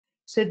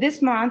So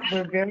this month,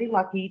 we're very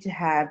lucky to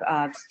have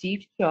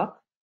Steve Shook,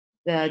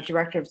 the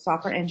Director of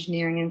Software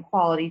Engineering and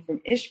Quality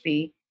from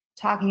Ishpi,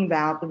 talking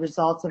about the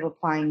results of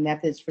applying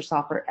methods for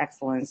software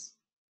excellence,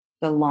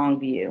 the long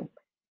view.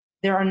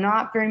 There are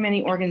not very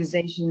many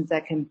organizations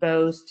that can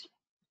boast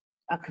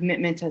a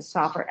commitment to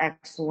software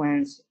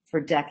excellence for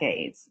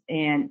decades.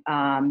 And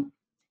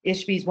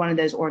Ishpi is one of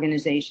those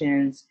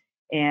organizations.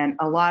 And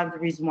a lot of the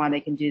reason why they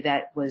can do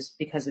that was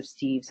because of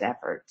Steve's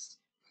efforts.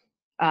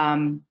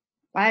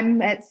 I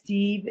met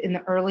Steve in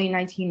the early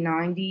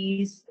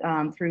 1990s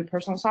through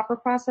Personal Software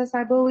Process,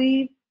 I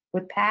believe,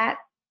 with Pat.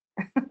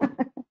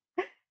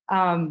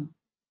 And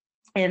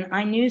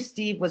I knew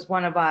Steve was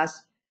one of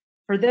us.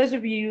 For those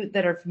of you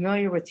that are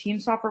familiar with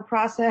Team Software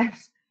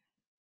Process,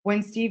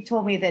 when Steve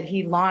told me that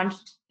he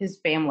launched his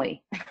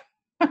family.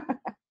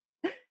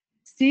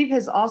 Steve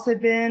has also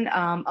been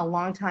a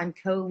longtime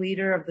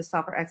co-leader of the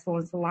Software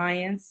Excellence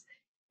Alliance,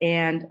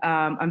 and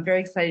I'm very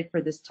excited for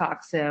this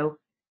talk. So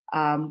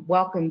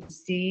welcome,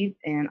 Steve,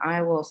 and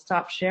I will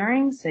stop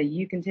sharing so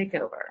you can take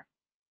over.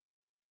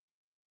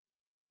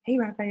 Hey,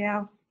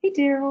 Raphael. Hey,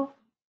 Daryl.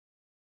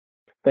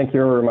 Thank you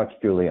very much,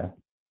 Julia.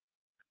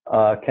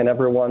 Can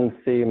everyone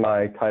see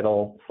my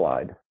title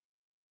slide?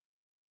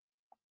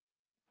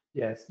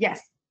 Yes.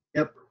 Yes.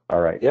 Yep. All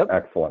right. Yep.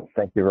 Excellent.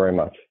 Thank you very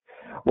much.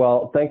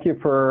 Well, thank you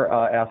for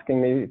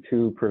asking me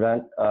to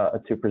present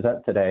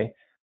today.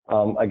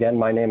 Again,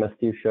 my name is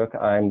Steve Shook.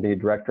 I'm the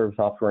Director of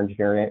Software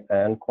Engineering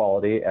and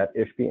Quality at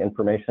Ishpi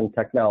Information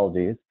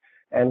Technologies.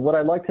 And what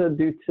I'd like to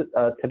do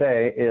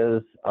today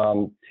is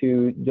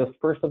to just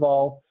first of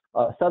all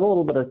set a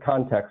little bit of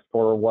context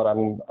for what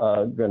I'm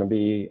going to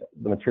be,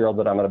 the material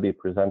that I'm going to be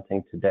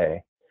presenting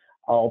today.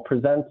 I'll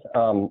present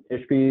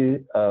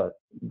Ishpi,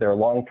 their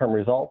long-term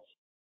results,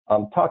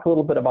 talk a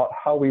little bit about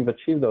how we've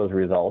achieved those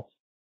results,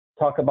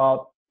 talk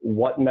about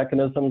what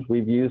mechanisms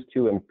we've used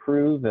to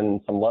improve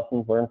and some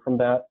lessons learned from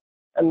that,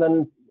 and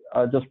then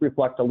just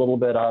reflect a little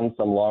bit on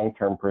some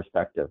long-term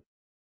perspective.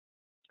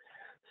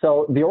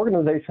 So the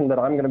organization that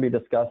I'm going to be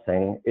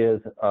discussing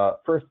is,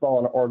 first of all,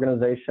 an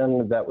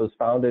organization that was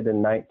founded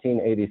in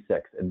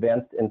 1986,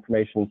 Advanced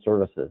Information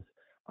Services.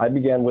 I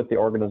began with the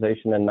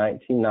organization in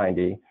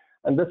 1990,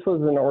 and this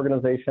was an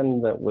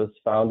organization that was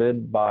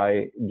founded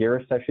by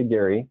Girish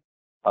Seshagiri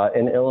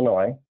in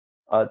Illinois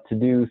to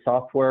do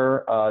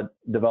software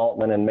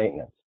development and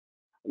maintenance.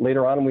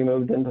 Later on, we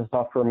moved into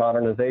software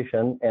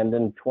modernization, and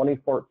in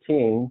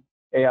 2014,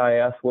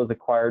 AIS was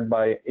acquired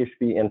by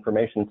Ishpi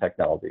Information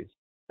Technologies.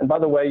 And by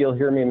the way, you'll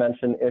hear me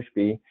mention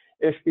Ishpi.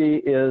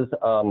 Ishpi is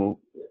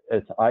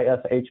it's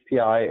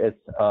ISHPI.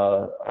 It's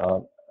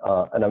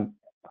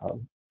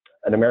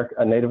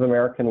a Native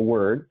American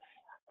word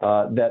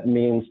that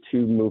means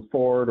to move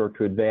forward or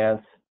to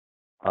advance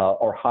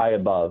or high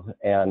above,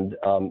 and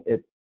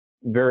it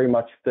very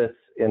much fits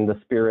in the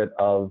spirit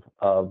of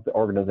the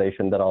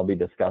organization that I'll be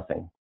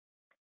discussing.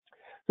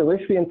 So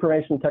Ishpi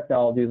Information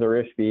Technologies,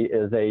 or Ishpi,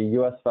 is a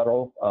U.S.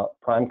 federal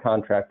prime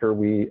contractor.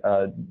 We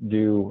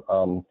do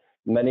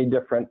many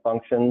different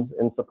functions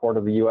in support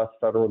of the U.S.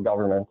 federal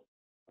government,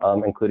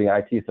 including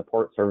IT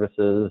support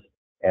services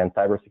and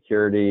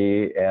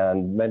cybersecurity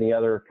and many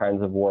other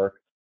kinds of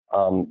work.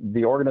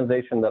 The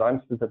organization that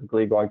I'm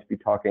specifically going to be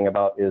talking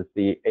about is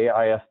the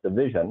AIS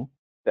division.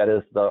 That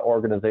is the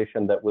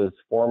organization that was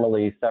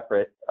formerly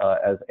separate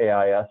as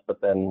AIS,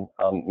 but then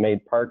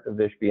made part of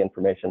Ishpi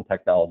Information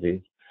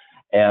Technologies.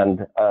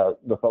 And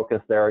the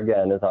focus there,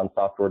 again, is on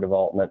software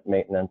development,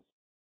 maintenance,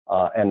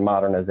 and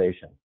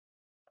modernization.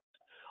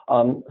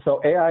 So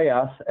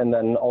AIS and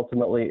then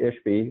ultimately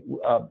Ishpi,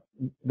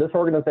 this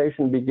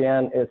organization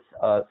began its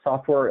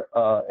software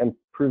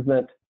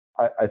improvement.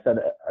 I said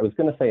I was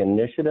going to say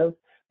initiative,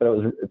 but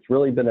it's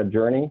really been a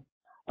journey.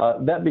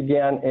 That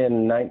began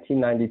in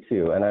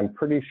 1992, and I'm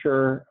pretty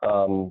sure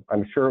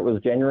it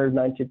was January of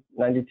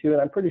 1992, and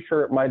I'm pretty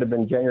sure it might have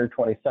been January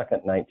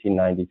 22nd,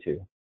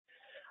 1992.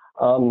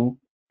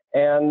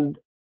 And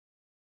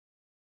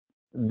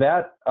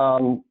that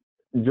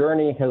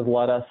journey has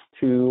led us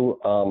to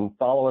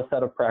follow a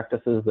set of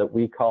practices that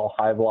we call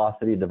high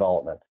velocity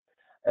development.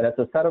 And it's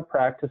a set of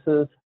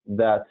practices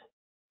that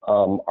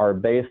are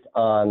based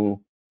on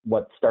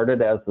what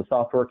started as the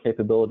software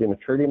capability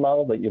maturity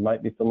model that you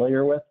might be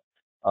familiar with,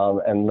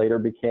 and later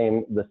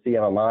became the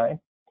CMMI.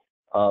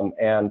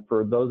 And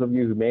for those of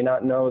you who may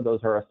not know, those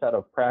are a set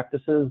of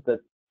practices that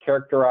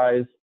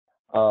characterize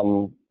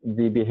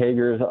the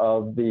behaviors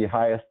of the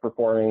highest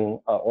performing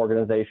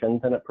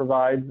organizations, and it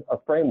provides a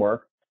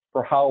framework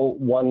for how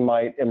one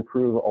might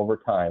improve over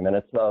time. And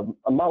it's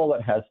a model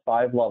that has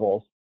 5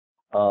 levels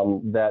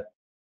that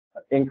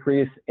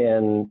increase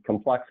in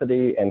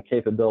complexity and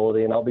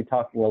capability, and I'll be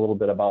talking a little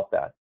bit about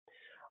that.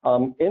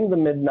 In the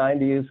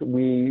mid-90s,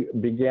 we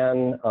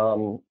began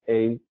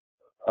a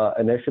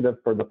initiative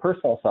for the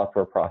personal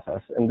software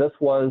process, and this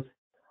was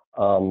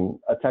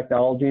a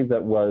technology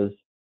that was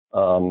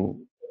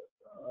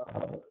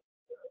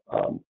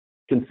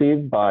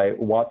conceived by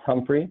Watts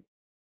Humphrey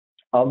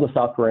of the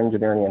Software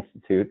Engineering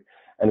Institute,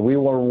 and we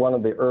were one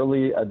of the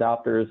early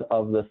adopters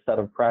of this set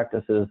of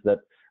practices that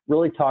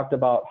really talked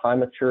about high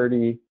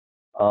maturity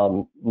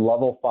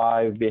level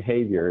 5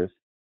 behaviors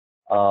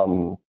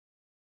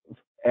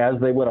as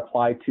they would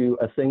apply to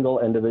a single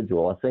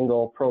individual, a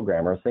single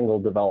programmer, a single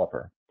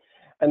developer.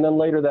 And then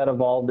later that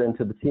evolved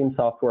into the team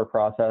software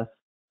process,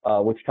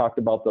 which talked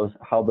about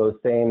how those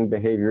same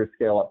behaviors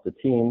scale up to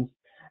teams.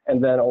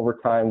 And then over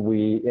time,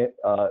 we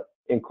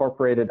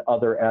incorporated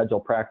other agile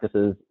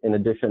practices in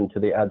addition to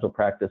the agile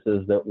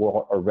practices that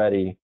were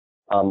already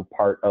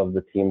part of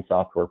the team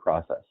software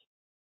process.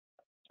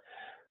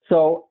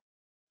 So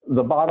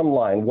the bottom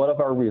line, what have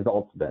our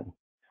results been?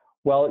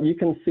 Well, you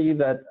can see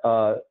that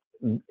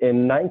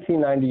in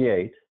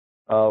 1998,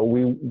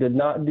 we did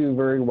not do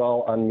very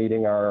well on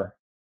meeting our,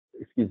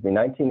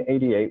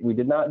 1988, we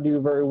did not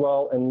do very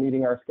well in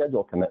meeting our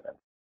schedule commitments.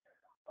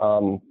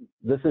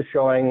 This is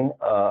showing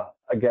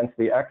against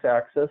the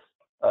x-axis,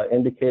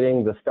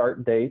 indicating the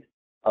start date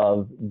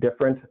of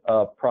different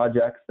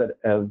projects that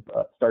have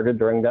started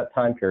during that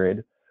time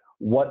period,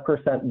 what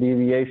percent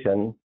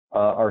deviation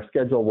our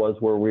schedule was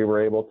where we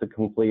were able to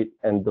complete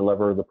and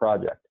deliver the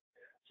project.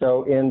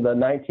 So in the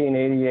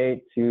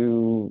 1988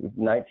 to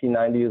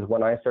 1990 is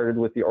when I started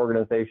with the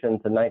organization,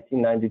 to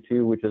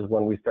 1992, which is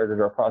when we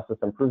started our process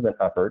improvement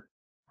effort,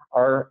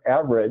 our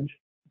average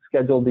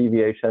schedule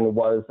deviation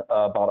was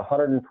about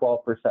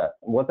 112%.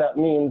 What that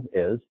means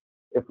is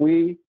if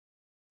we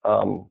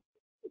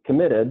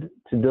committed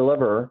to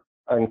deliver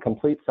and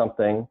complete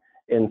something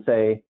in,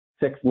 say,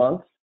 6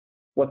 months,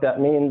 what that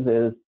means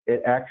is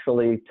it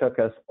actually took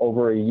us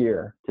over a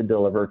year to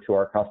deliver to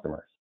our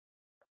customers.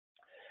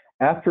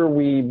 After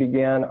we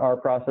began our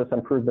process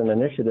improvement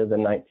initiative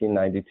in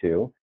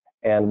 1992,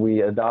 and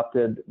we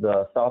adopted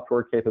the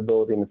software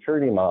capability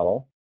maturity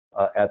model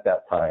at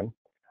that time,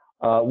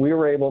 we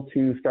were able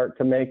to start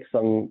to make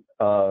some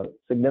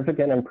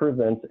significant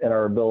improvements in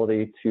our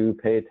ability to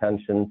pay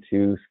attention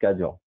to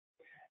schedule.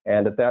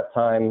 And at that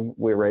time,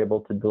 we were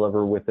able to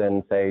deliver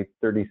within, say,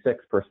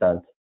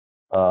 36%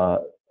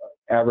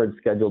 average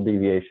schedule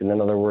deviation. In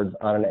other words,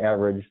 on an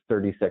average,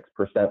 36%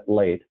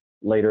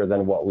 later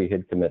than what we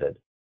had committed.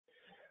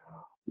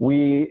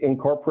 We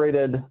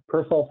incorporated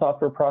personal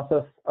software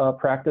process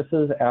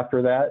practices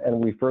after that,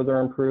 and we further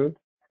improved.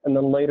 And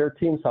then later,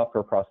 team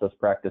software process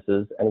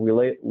practices, and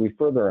we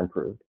further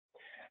improved.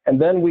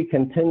 And then we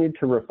continued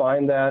to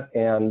refine that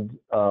and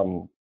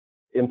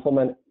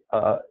implement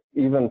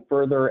even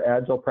further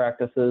agile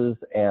practices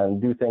and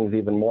do things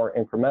even more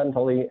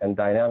incrementally and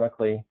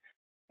dynamically.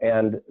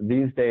 And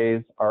these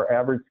days, our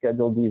average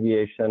schedule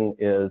deviation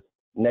is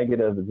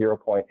negative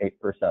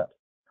 0.8%.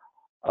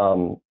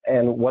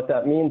 And what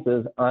that means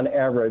is, on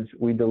average,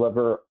 we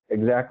deliver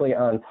exactly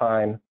on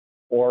time,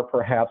 or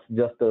perhaps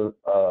just a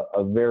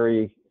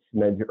very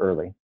smidge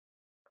early.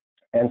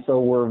 And so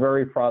we're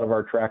very proud of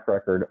our track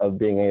record of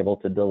being able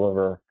to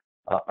deliver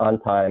on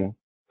time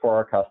for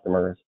our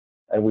customers.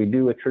 And we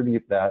do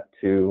attribute that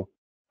to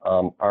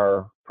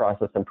our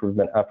process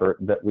improvement effort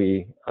that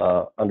we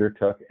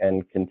undertook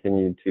and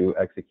continued to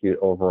execute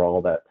over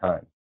all that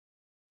time.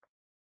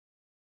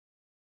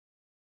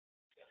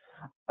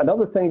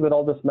 Another thing that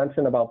I'll just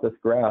mention about this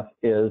graph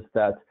is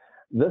that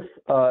this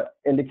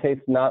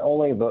indicates not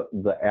only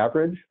the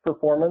average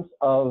performance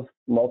of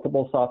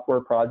multiple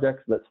software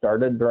projects that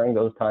started during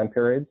those time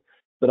periods,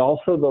 but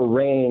also the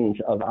range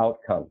of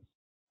outcomes.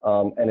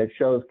 And it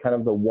shows kind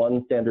of the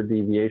one standard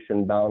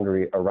deviation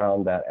boundary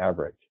around that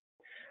average.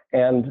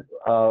 And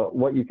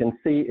what you can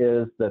see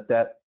is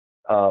that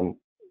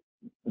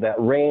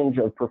range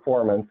of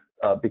performance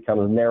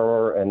becomes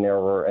narrower and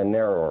narrower and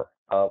narrower,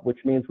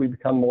 which means we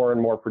become more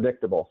and more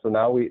predictable. So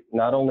now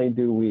not only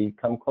do we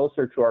come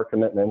closer to our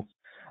commitments,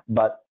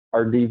 but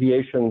our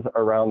deviations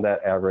around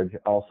that average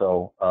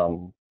also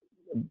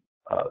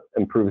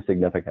improve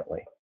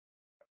significantly.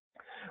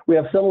 We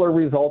have similar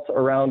results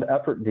around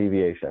effort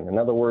deviation. In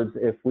other words,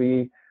 if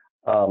we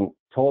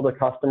told a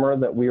customer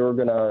that we were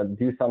going to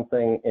do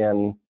something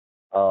in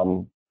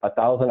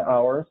 1,000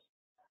 hours,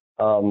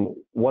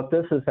 what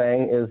this is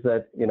saying is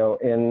that,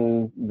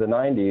 in the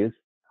 90s,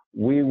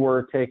 we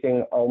were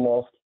taking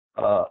almost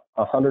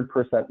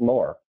 100%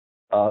 more,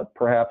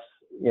 perhaps,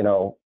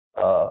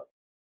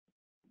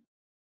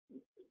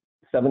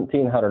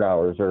 1,700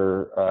 hours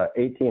or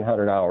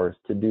 1,800 hours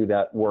to do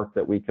that work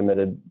that we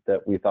committed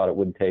that we thought it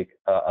would take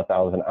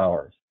 1,000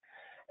 hours.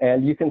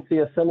 And you can see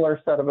a similar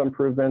set of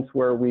improvements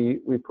where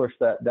we push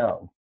that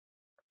down.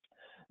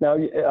 Now,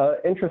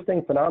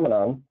 interesting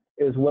phenomenon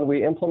is when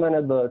we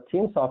implemented the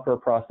team software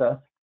process,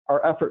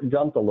 our effort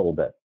jumped a little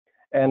bit.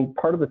 And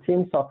part of the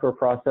team software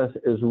process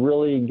is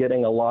really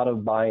getting a lot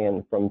of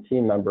buy-in from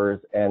team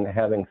members and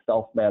having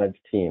self-managed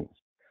teams.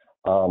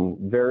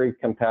 Very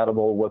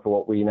compatible with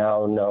what we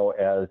now know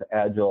as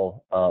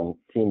agile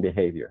team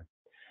behavior.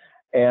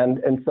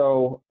 And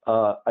so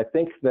I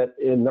think that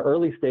in the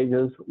early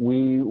stages,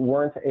 we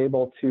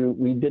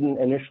didn't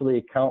initially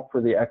account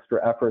for the extra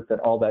effort that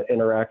all that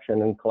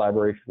interaction and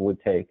collaboration would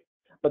take,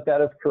 but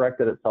that has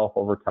corrected itself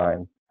over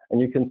time. And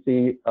you can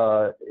see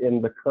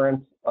in the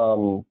current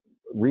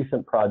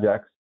recent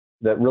projects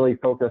that really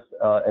focus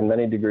in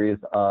many degrees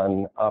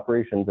on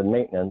operations and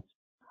maintenance,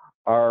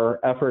 our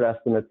effort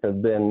estimates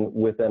have been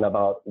within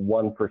about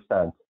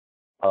 1%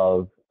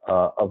 of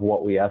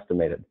what we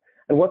estimated.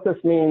 And what this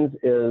means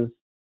is,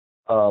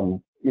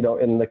 you know,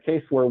 in the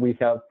case where we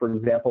have, for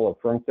example, a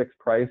firm fixed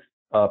price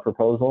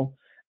proposal,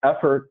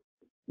 effort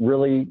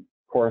really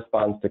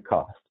corresponds to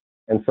cost.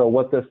 And so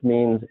what this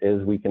means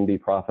is we can be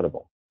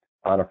profitable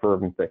on a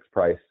firm fixed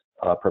price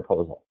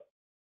proposal.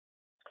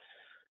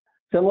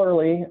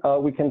 Similarly,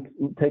 we can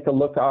take a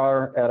look at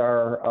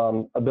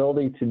our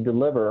ability to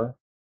deliver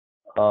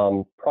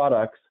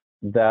products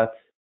that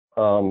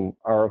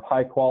are of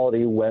high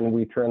quality when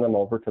we turn them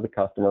over to the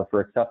customer for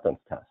acceptance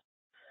tests.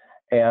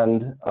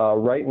 And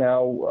right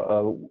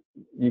now,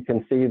 you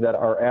can see that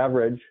our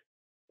average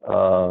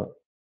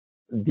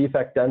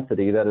defect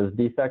density, that is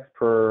defects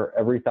per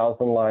every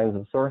 1,000 lines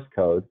of source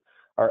code,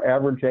 are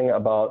averaging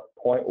about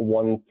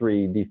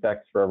 0.13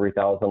 defects for every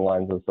 1,000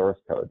 lines of source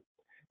code.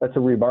 That's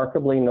a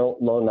remarkably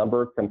low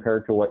number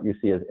compared to what you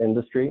see as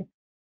industry,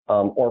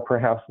 or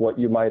perhaps what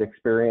you might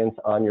experience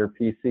on your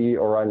PC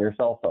or on your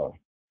cell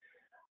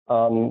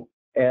phone.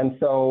 And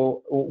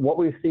so what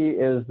we see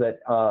is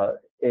that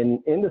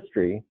in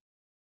industry,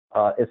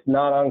 it's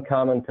not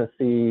uncommon to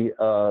see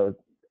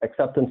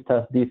acceptance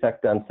test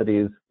defect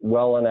densities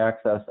well in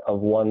excess of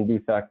 1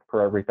 defect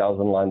per every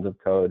 1,000 lines of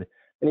code.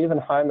 And even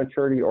high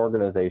maturity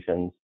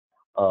organizations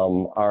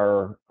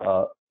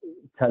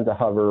tend to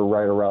hover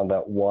right around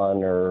that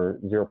 1 or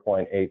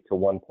 0.8 to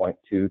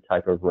 1.2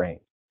 type of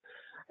range.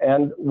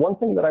 And one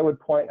thing that I would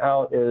point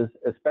out is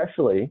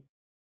especially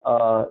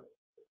all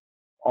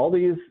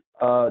these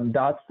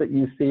dots that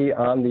you see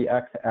on the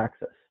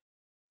x-axis.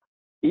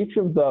 Each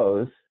of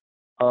those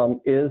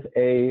is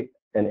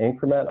an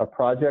increment, a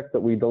project that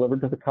we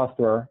delivered to the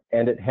customer,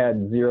 and it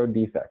had 0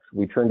 defects.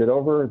 We turned it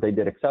over, they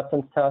did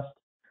acceptance tests,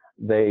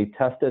 they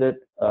tested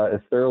it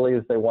as thoroughly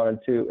as they wanted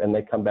to, and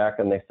they come back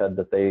and they said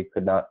that they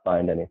could not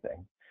find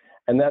anything.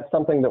 And that's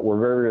something that we're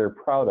very, very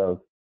proud of,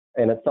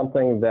 and it's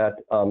something that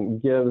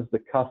gives the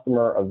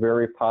customer a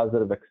very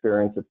positive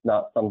experience. It's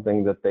not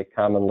something that they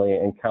commonly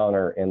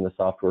encounter in the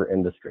software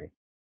industry.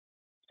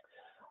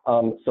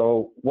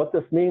 So what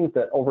this means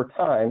that over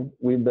time,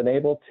 we've been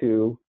able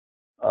to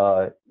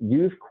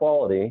use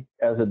quality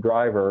as a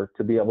driver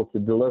to be able to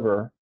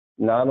deliver,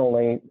 not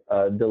only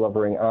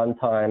delivering on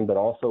time, but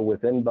also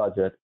within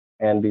budget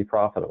and be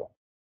profitable.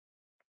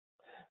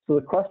 So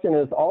the question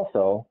is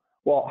also,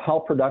 well, how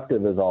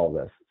productive is all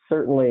this?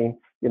 Certainly,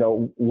 you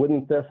know,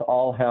 wouldn't this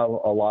all have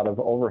a lot of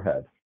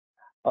overhead?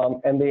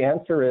 And the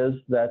answer is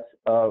that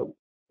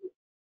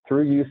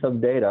through use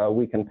of data,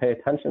 we can pay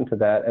attention to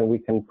that and we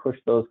can push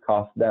those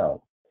costs down.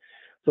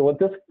 So what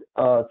this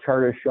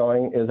chart is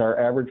showing is our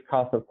average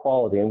cost of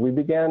quality, and we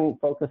began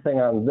focusing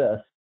on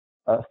this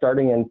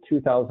starting in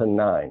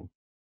 2009.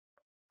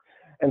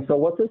 And so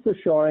what this is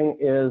showing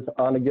is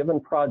on a given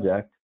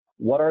project,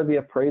 what are the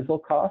appraisal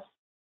costs,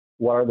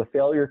 what are the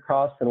failure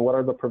costs, and what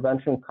are the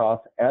prevention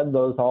costs? Add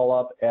those all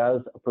up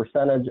as a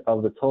percentage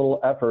of the total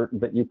effort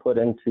that you put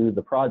into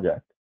the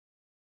project.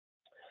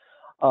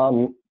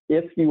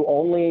 If you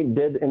only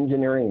did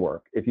engineering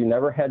work, if you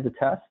never had to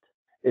test,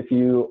 if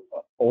you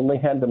only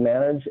had to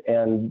manage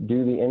and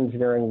do the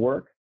engineering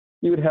work,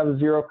 you would have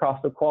 0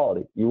 cost of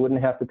quality. You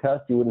wouldn't have to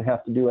test, you wouldn't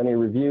have to do any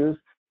reviews.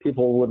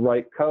 People would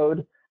write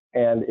code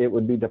and it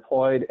would be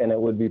deployed and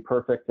it would be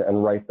perfect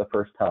and right the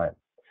first time.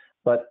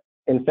 But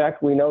in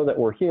fact, we know that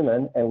we're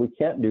human and we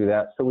can't do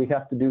that. So we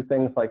have to do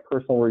things like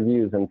personal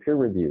reviews and peer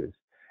reviews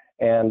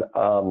and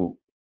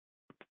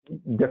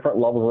different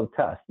levels of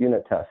tests,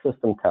 unit tests,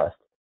 system tests,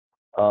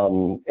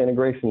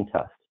 integration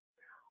tests.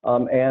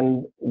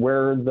 And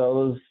where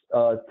those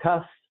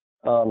tests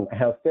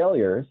have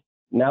failures,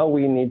 now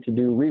we need to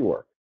do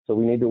rework. So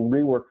we need to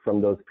rework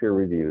from those peer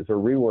reviews or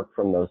rework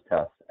from those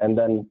tests. And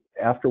then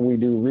after we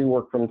do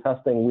rework from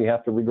testing, we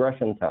have to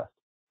regression test.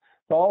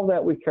 So all of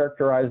that we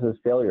characterize as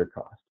failure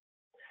costs.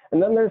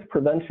 And then there's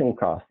prevention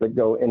costs that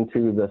go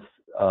into this,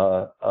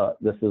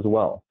 this as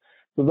well.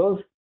 So those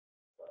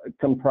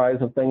comprise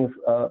of things,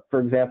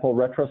 for example,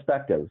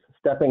 retrospectives,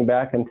 stepping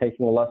back and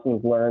taking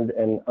lessons learned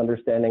and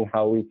understanding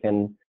how we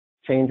can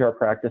change our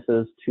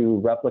practices to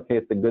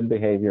replicate the good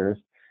behaviors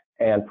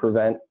and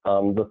prevent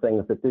the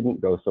things that didn't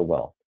go so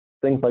well.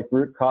 Things like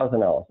root cause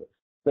analysis,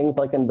 things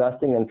like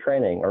investing in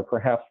training or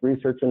perhaps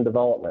research and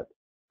development,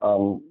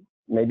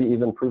 maybe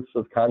even proofs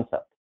of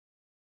concept.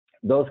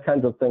 Those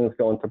kinds of things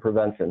go into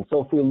prevention.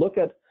 So if we look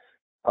at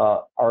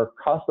our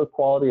cost of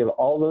quality of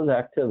all those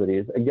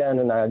activities, again,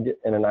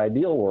 in an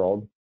ideal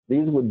world,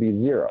 these would be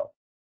 0.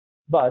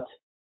 But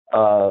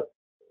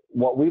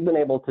what we've been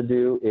able to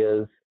do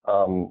is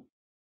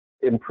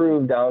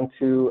improve down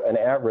to an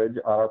average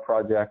on our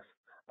projects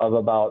of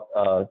about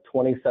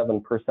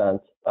 27%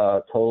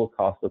 total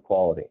cost of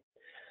quality.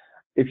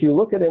 If you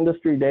look at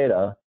industry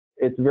data,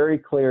 it's very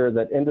clear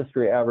that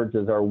industry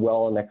averages are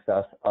well in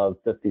excess of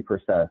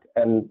 50%.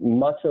 And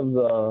much of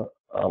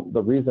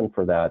the reason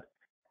for that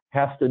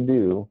has to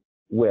do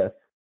with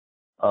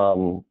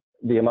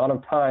the amount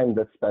of time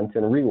that's spent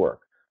in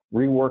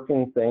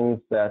reworking things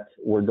that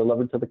were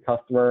delivered to the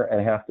customer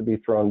and have to be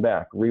thrown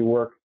back,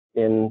 rework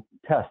in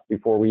test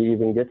before we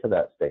even get to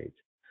that stage.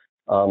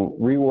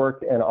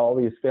 Rework and all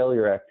these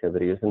failure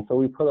activities. And so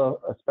we put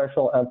a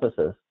special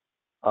emphasis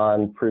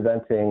on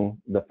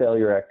preventing the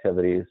failure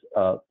activities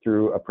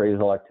through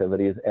appraisal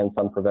activities and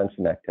some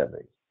prevention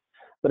activities.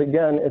 But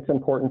again, it's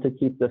important to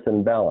keep this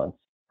in balance.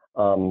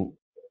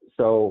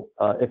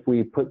 If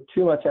we put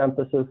too much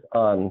emphasis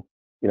on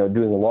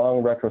doing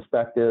long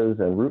retrospectives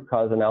and root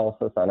cause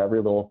analysis on every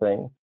little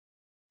thing,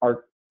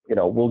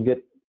 we'll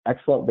get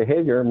excellent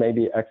behavior,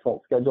 maybe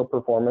excellent schedule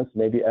performance,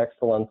 maybe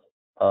excellent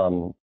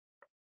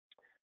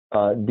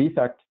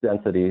defect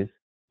densities,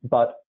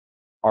 but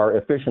our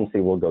efficiency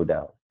will go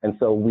down. And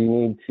so we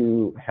need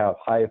to have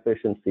high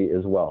efficiency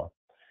as well.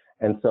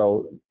 And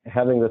so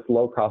having this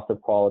low cost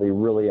of quality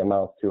really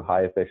amounts to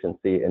high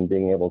efficiency and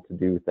being able to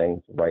do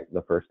things right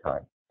the first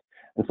time.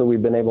 And so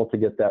we've been able to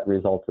get that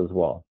result as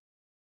well.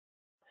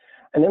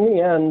 And in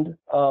the end,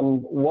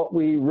 what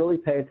we really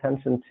pay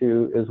attention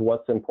to is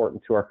what's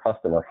important to our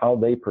customer, how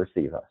they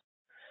perceive us.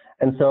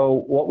 And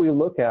so what we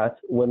look at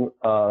when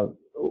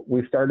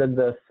we started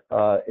this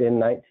in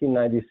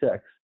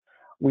 1996,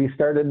 we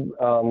started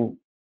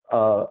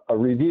a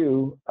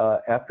review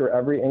after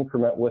every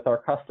increment with our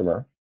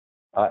customer.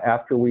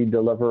 After we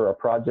deliver a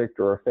project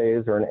or a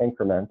phase or an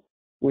increment,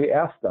 we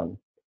ask them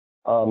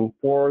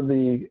for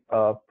the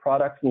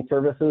products and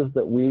services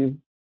that we've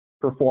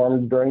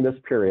performed during this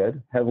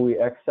period, have we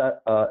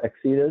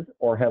exceeded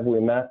or have we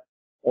met,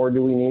 or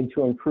do we need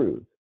to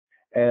improve?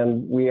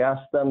 And we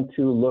ask them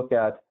to look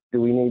at,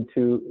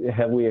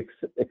 have we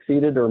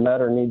exceeded or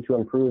met or need to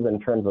improve in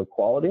terms of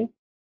quality,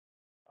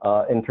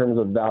 in terms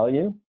of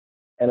value,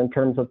 and in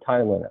terms of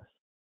timeliness.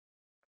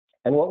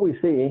 And what we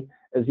see,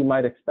 as you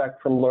might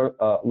expect from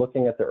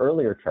looking at the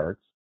earlier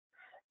charts,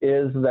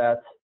 is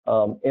that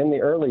in the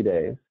early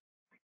days,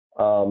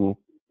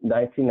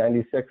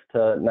 1996 to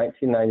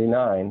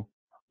 1999,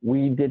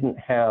 we didn't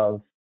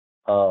have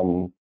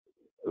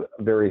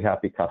very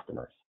happy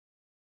customers.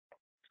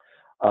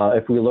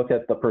 If we look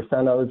at the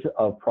percentage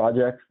of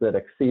projects that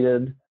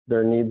exceeded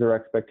their needs or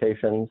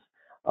expectations,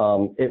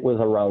 it was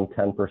around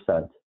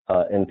 10%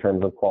 in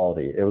terms of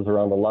quality. It was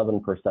around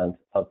 11%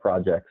 of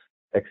projects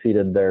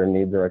exceeded their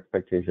needs or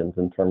expectations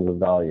in terms of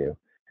value,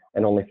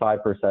 and only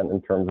 5%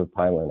 in terms of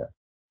timeliness.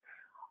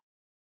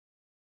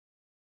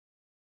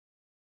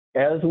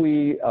 As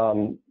we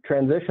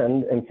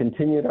transitioned and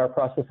continued our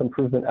process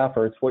improvement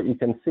efforts, what you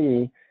can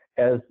see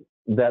is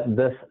that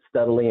this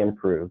steadily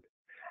improved.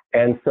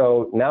 And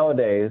so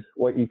nowadays,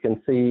 what you can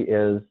see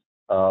is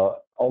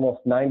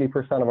almost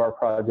 90% of our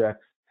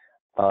projects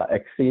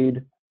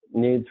exceed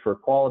needs for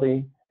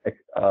quality,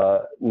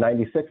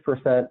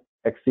 96%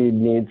 exceed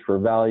needs for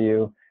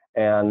value,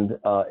 and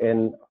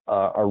in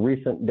our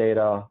recent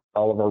data,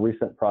 all of our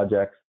recent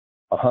projects,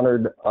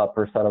 100%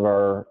 of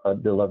our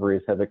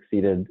deliveries have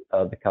exceeded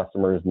the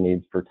customer's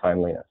needs for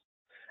timeliness.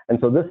 And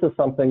so this is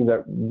something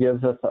that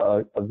gives us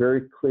a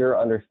very clear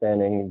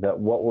understanding that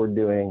what we're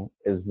doing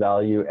is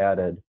value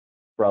added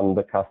from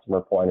the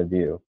customer point of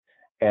view.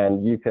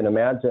 And you can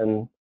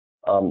imagine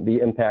the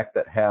impact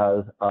that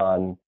has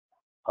on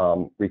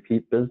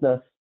repeat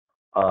business,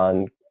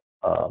 on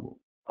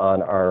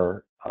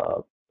our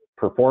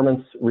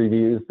performance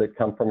reviews that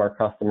come from our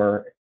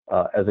customer.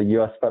 As a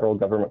U.S. federal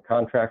government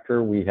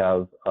contractor, we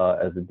have,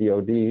 as a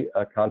DoD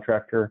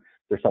contractor,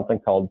 there's something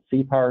called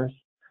CPARs.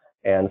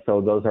 And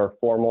so those are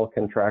formal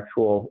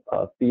contractual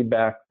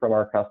feedback from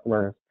our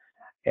customers.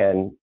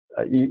 And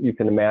you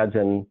can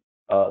imagine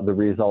the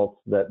results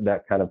that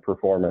that kind of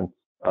performance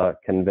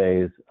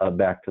conveys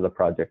back to the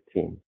project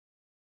team.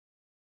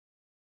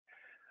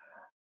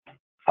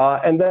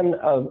 And then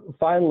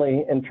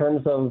finally, in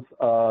terms of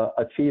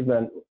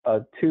achievement,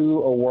 2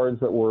 awards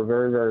that we're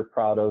very, very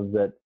proud of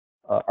that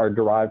are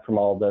derived from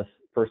all of this.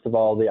 First of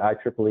all, the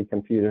IEEE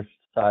Computer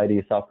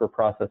Society Software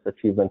Process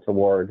Achievement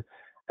Award,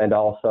 and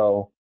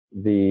also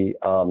the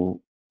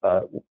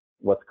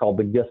what's called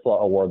the GISLA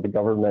Award, the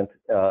Government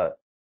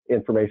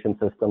Information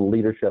System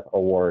Leadership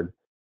Award.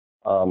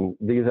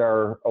 These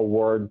are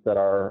awards that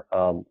are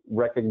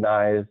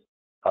recognized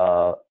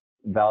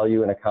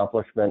value and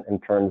accomplishment in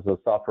terms of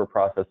software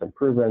process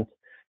improvement,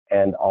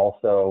 and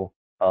also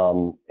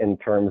in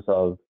terms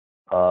of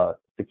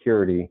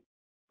security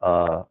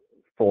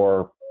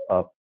for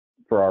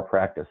our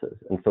practices.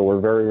 And so we're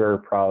very, very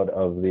proud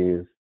of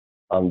these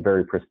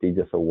very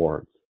prestigious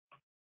awards.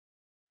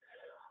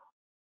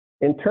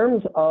 In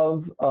terms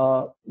of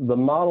the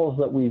models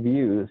that we've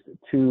used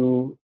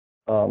to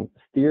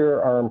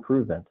steer our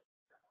improvement,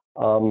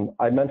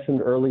 I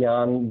mentioned early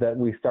on that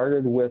we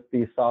started with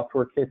the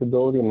software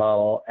capability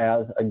model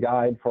as a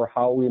guide for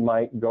how we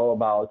might go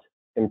about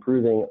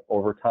improving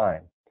over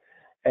time.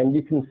 And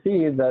you can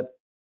see that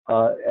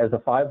as a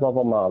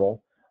 5-level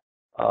model,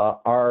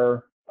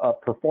 our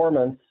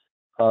performance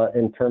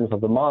in terms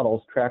of the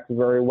models tracks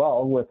very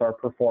well with our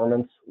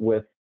performance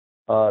with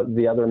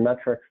the other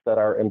metrics that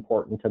are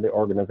important to the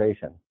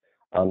organization,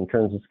 in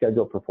terms of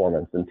schedule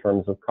performance, in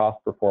terms of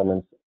cost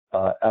performance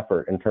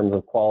effort, in terms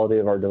of quality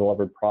of our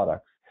delivered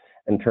products,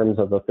 in terms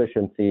of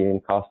efficiency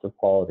and cost of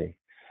quality.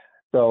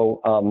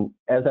 So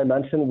as I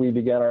mentioned, we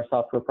began our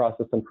software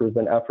process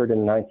improvement effort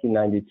in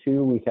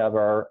 1992.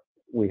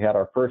 We had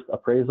our first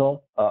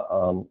appraisal,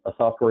 a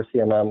software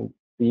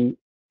CMMI-DEV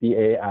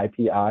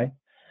IPI,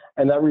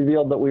 and that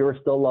revealed that we were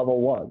still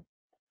level 1.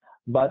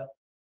 But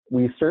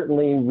we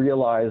certainly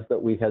realized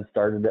that we had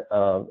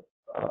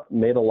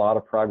made a lot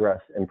of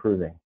progress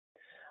improving.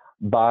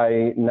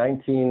 By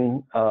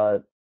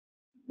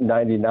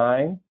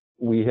 1999,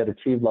 we had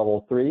achieved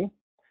level 3.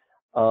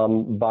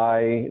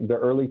 By the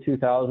early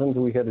 2000s,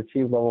 we had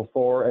achieved level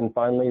 4, and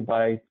finally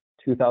by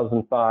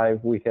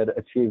 2005, we had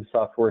achieved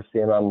software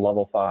CMM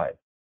level 5.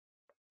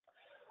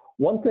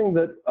 One thing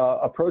that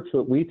approach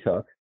that we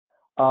took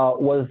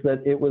was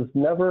that it was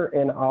never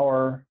in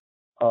our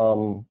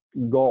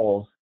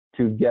goals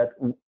to get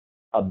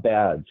a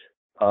badge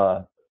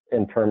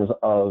in terms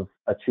of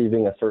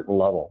achieving a certain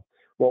level.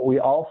 What we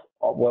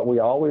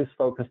always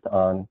focused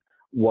on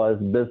was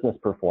business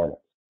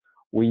performance.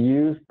 We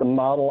used the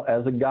model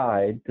as a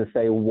guide to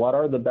say what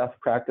are the best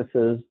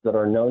practices that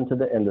are known to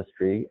the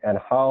industry and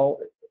how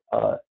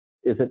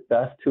is it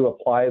best to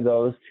apply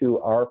those to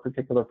our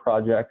particular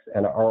projects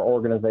and our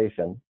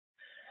organization,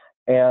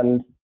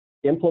 and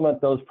implement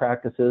those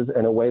practices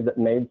in a way that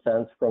made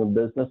sense from a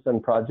business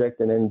and project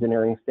and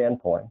engineering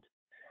standpoint,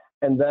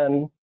 and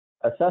then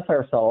assess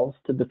ourselves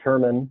to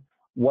determine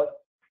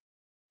what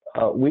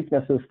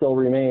weaknesses still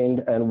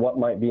remained and what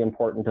might be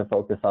important to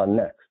focus on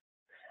next.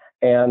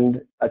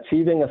 And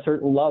achieving a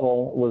certain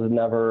level was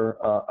never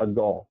a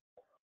goal.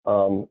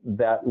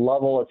 That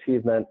level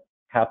achievement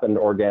happened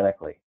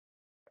organically.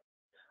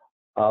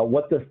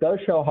 What this does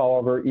show,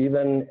 however,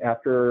 even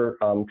after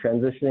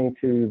transitioning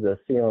to the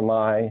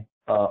CMMI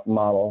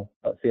model,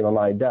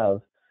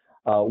 CMMI-DEV,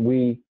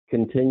 we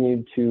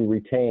continued to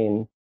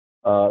retain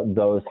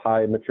those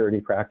high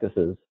maturity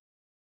practices,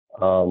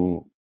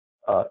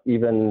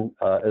 even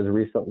as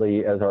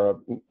recently as our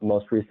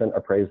most recent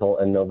appraisal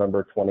in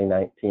November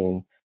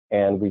 2019.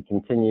 And we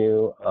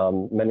continue,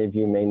 many of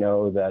you may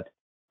know that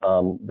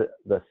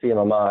the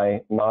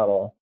CMMI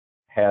model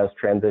has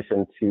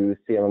transitioned to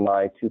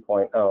CMMI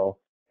 2.0,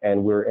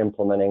 and we're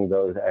implementing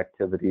those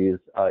activities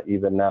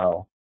even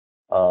now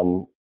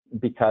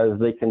because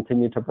they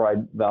continue to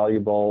provide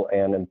valuable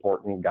and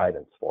important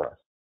guidance for us.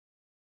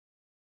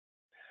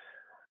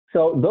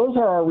 So those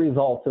are our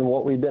results and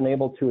what we've been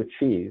able to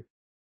achieve.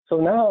 So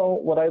now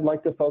what I'd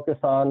like to focus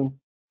on,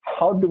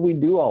 how did we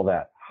do all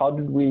that? How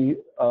did we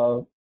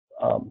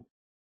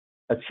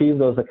achieve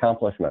those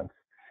accomplishments?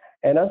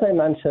 And as I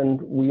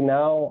mentioned, we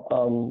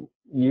now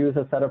use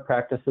a set of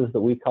practices that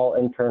we call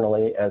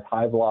internally as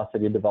high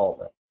velocity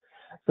development.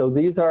 So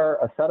these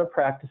are a set of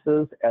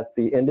practices at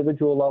the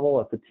individual level,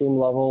 at the team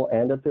level,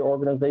 and at the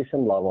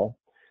organization level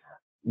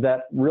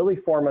that really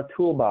form a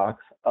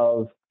toolbox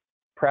of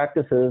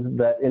practices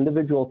that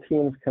individual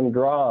teams can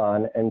draw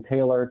on and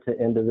tailor to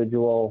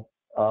individual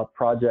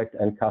project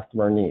and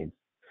customer needs.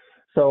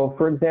 So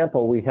for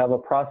example, we have a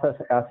process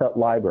asset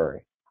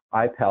library,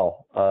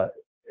 IPAL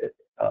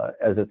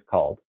as it's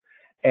called,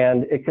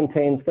 and it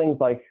contains things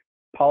like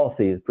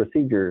policies,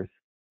 procedures,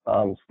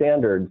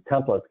 standards,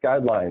 templates,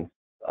 guidelines,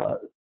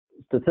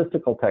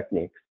 statistical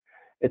techniques.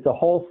 It's a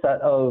whole set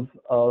of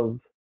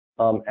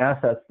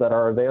assets that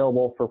are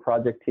available for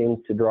project teams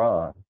to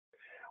draw on.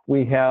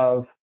 We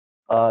have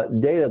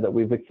data that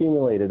we've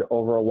accumulated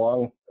over a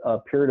long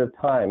period of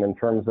time in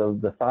terms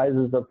of the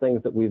sizes of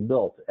things that we've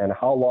built and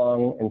how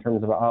long in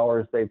terms of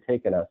hours they've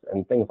taken us,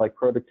 and things like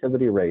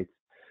productivity rates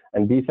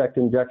and defect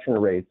injection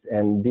rates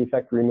and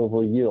defect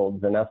removal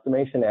yields and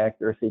estimation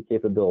accuracy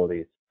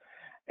capabilities.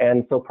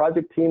 And so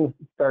project teams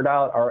start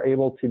out are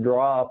able to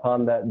draw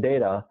upon that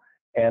data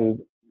and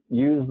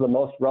use the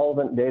most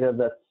relevant data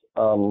that's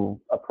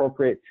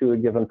appropriate to a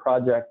given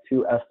project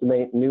to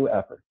estimate new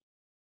efforts.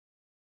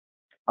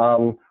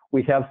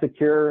 We have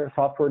secure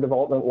software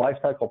development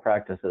lifecycle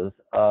practices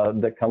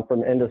that come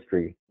from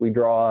industry. We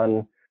draw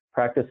on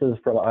practices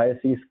from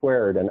ISE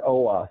Squared and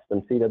OWASP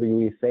and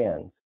CWE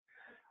SANS.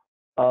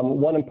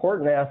 One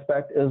important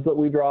aspect is that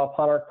we draw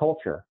upon our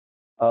culture.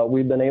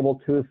 We've been able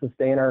to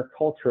sustain our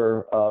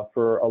culture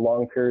for a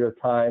long period of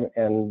time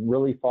and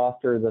really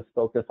foster this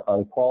focus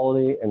on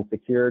quality and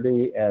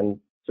security and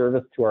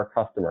service to our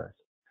customers,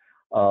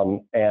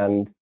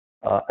 and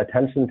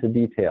attention to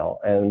detail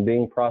and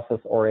being process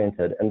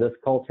oriented. And this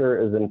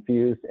culture is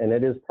infused and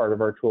it is part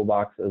of our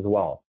toolbox as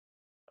well.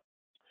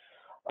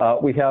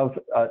 We have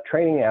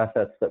training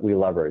assets that we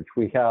leverage.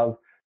 We have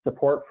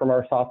support from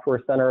our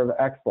Software Center of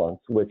Excellence,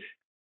 which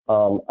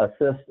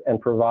assists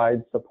and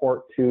provides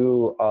support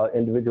to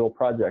individual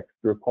projects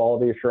through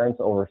quality assurance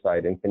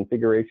oversight and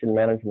configuration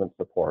management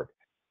support,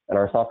 and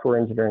our software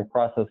engineering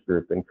process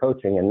group and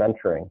coaching and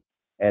mentoring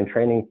and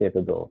training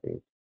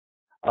capabilities.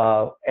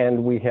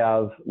 And we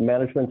have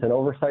management and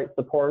oversight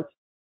support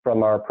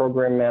from our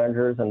program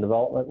managers and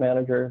development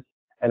managers.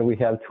 And we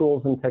have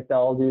tools and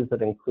technologies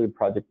that include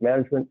project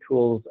management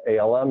tools,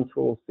 ALM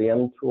tools,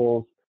 CM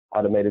tools,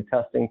 automated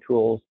testing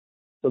tools.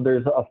 So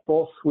there's a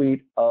full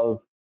suite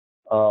of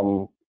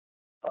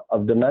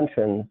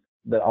dimensions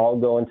that all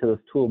go into this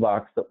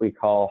toolbox that we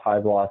call high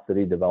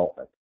velocity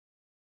development.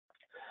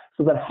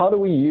 So then how do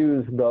we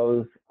use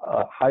those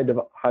high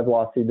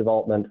velocity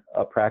development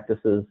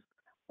practices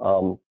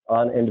on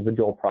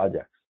individual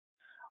projects?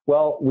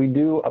 Well, we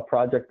do a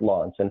project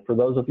launch, and for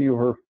those of you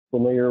who are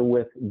familiar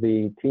with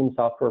the team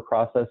software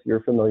process,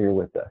 you're familiar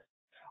with this,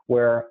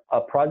 where a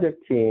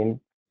project team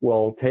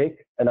will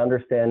take an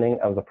understanding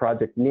of the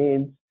project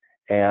needs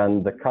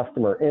and the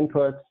customer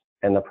inputs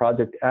and the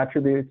project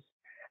attributes,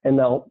 and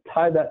they'll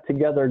tie that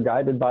together,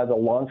 guided by the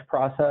launch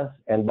process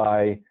and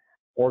by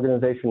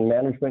organization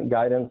management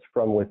guidance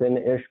from within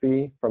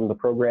Ishpi, from the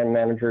program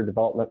manager,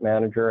 development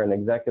manager, and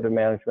executive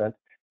management,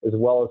 as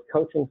well as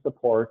coaching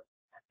support.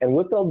 And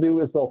what they'll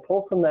do is they'll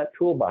pull from that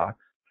toolbox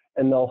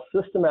and they'll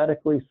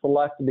systematically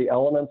select the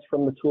elements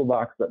from the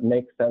toolbox that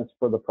make sense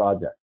for the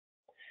project.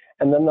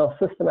 And then they'll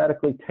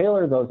systematically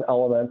tailor those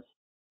elements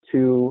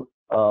to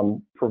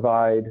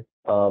provide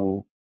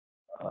the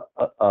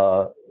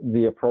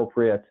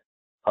appropriate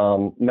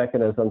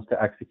mechanisms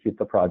to execute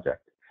the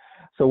project.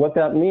 So what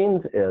that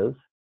means is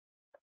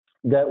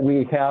that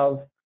we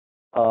have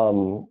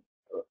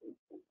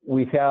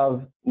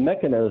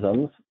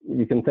mechanisms,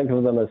 you can think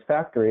of them as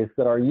factories,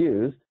 that are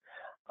used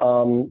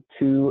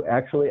to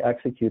actually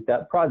execute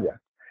that project.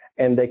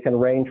 And they can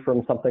range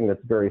from something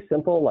that's very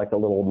simple, like a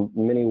little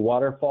mini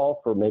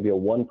waterfall for maybe a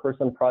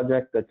one-person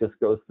project that just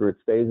goes through its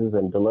phases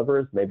and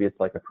delivers. Maybe it's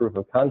like a proof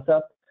of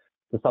concept,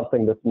 to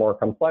something that's more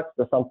complex,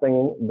 to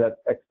something that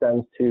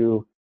extends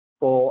to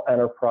full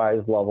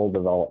enterprise level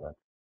development.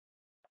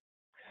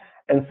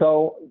 And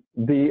so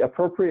the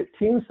appropriate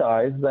team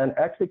size then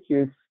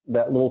executes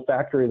that little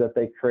factory that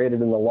they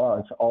created in the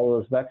launch,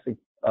 all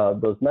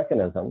those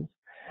mechanisms,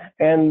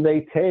 and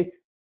they take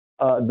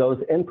those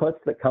inputs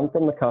that come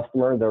from the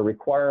customer, their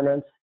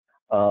requirements,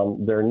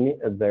 their needs,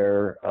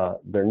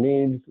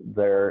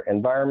 their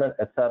environment,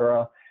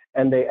 etc.,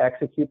 and they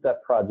execute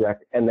that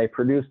project and they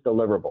produce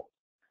deliverables.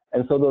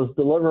 And so those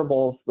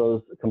deliverables,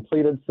 those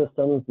completed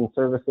systems and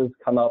services,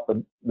 come out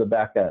the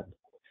back end.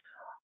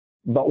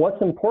 But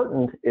what's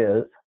important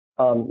is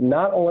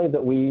not only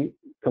that we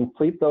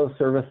complete those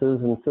services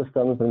and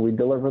systems and we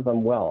deliver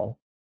them well,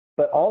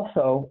 but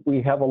also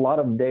we have a lot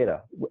of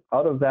data.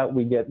 Out of that,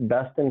 we get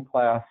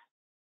best-in-class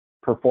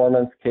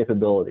performance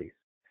capabilities.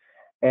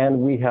 And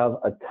we have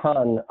a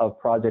ton of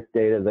project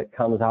data that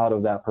comes out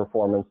of that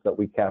performance that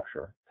we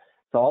capture.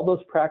 So all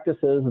those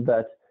practices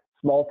that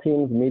small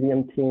teams,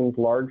 medium teams,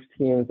 large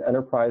teams,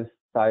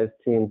 enterprise-sized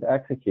teams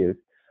execute,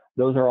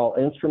 those are all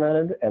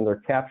instrumented and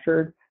they're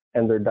captured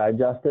and they're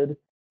digested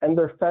and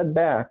they're fed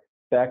back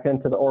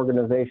into the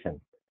organization,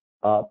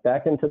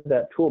 back into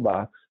that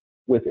toolbox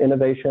with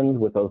innovations,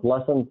 with those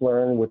lessons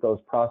learned, with those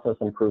process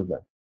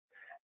improvements.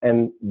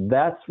 And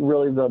that's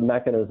really the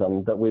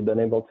mechanism that we've been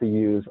able to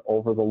use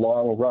over the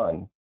long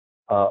run,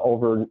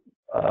 over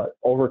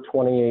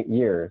 28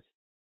 years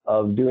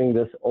of doing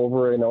this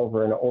over and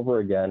over and over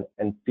again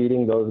and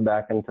feeding those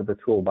back into the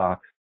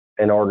toolbox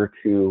in order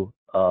to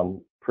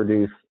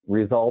produce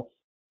results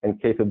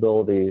and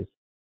capabilities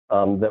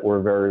that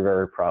we're very,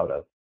 very proud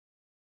of.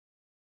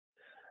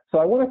 So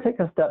I want to take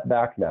a step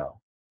back now,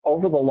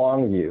 over the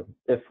long view.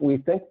 If we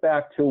think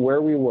back to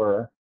where we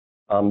were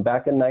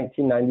back in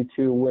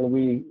 1992 when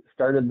we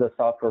started the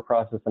software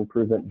process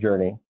improvement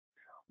journey,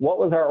 what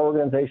was our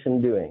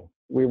organization doing?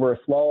 We were a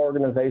small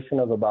organization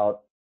of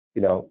about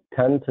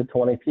 10 to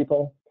 20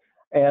 people,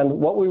 and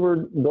what we were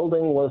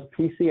building was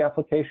PC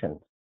applications.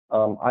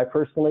 I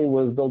personally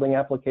was building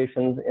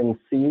applications in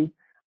C.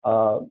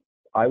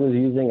 I was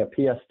using a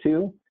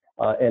PS2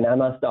 and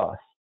MS-DOS,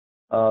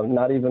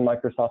 not even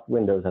Microsoft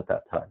Windows at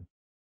that time.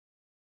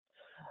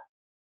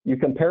 You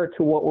compare it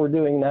to what we're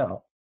doing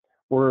now.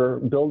 We're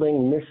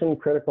building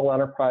mission-critical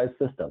enterprise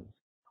systems.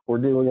 We're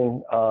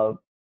doing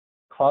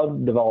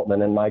cloud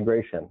development and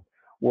migration.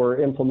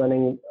 We're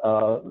implementing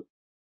the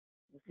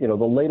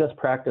latest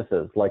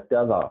practices like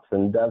DevOps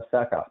and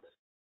DevSecOps.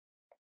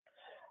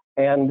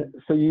 And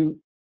so you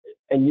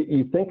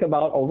think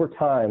about over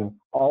time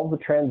all the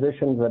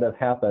transitions that have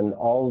happened,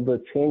 all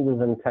the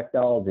changes in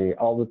technology,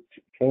 all the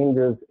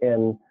changes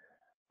in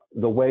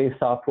the way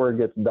software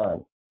gets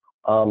done.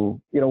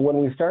 When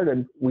we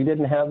started, we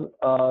didn't have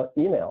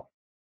email.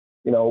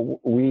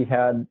 We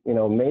had,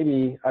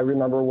 maybe I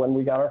remember when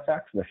we got our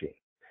fax machine.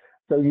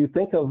 So you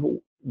think of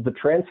the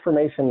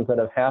transformations that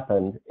have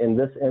happened in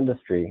this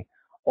industry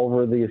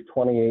over these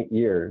 28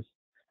 years,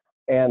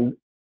 and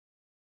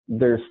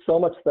there's so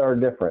much that are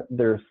different.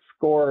 There's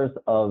scores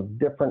of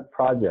different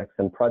projects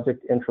and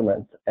project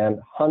instruments and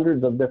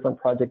hundreds of different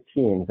project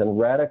teams and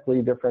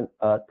radically different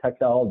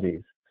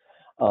technologies.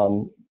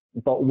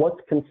 But what's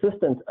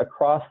consistent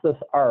across this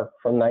arc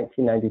from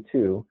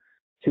 1992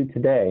 to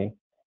today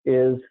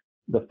is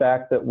the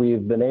fact that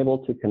we've been able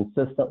to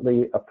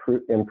consistently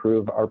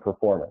improve our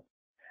performance.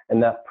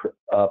 And that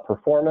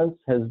performance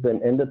has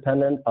been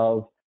independent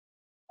of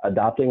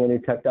adopting a new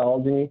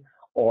technology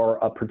or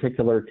a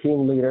particular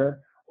team leader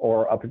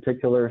or a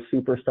particular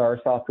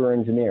superstar software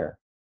engineer.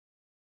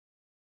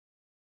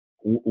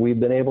 we've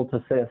been able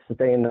to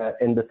sustain that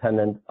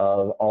independent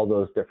of all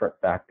those different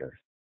factors.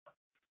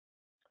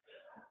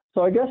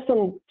 So I guess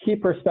some key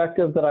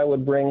perspective that I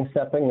would bring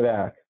stepping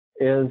back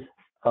is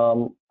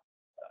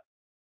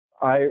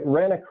I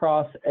ran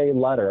across a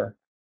letter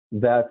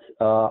that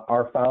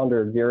our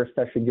founder, Girish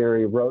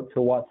Seshagiri, wrote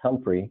to Watts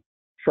Humphrey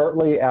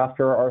shortly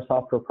after our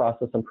software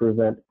process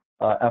improvement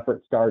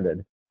effort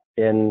started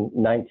in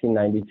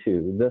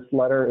 1992. This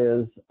letter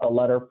is a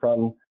letter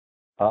from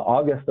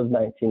August of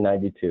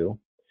 1992.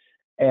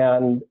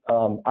 And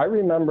I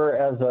remember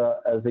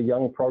as a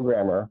young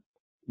programmer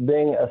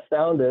being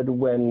astounded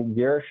when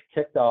Girish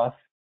kicked off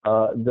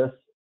this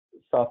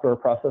software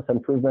process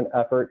improvement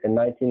effort in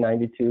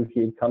 1992. He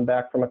had come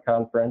back from a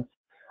conference.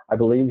 I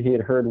believe he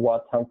had heard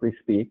Watts Humphrey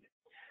speak,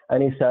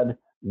 and he said,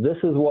 "This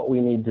is what we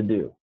need to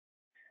do.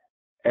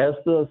 As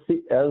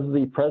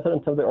the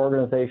president of the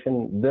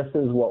organization, this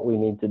is what we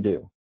need to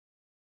do."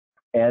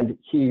 And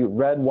he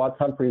read Watts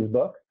Humphrey's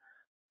book.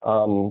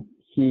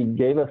 He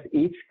gave us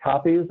each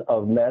copies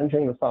of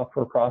Managing the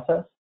Software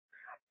Process,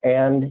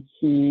 and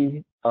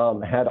he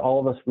had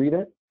all of us read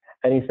it.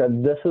 And he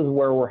said, "This is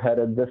where we're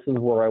headed. This is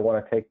where I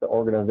want to take the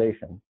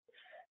organization."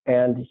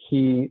 And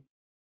he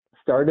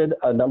started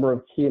a number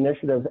of key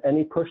initiatives, and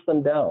he pushed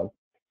them down.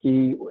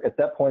 At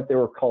that point, they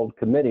were called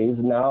committees.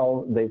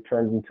 Now they've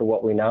turned into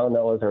what we now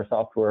know as our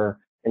software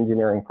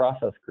engineering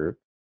process group.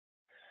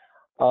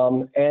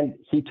 And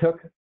he took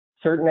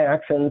certain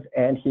actions,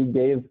 and he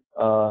gave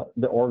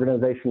the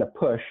organization a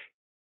push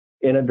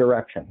in a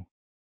direction.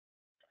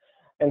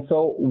 And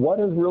so what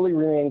has really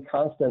remained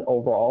constant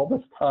over all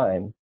this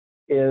time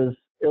is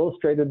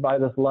illustrated by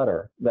this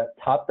letter, that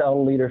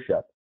top-down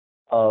leadership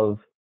of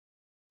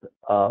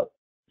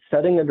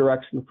setting a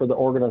direction for the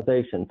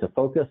organization to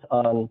focus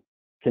on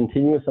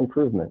continuous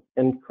improvement,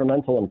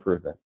 incremental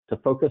improvement, to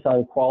focus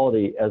on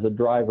quality as a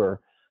driver,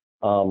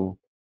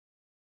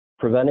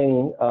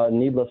 preventing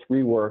needless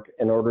rework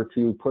in order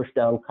to push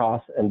down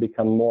costs and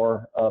become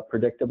more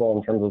predictable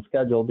in terms of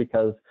schedule,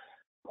 because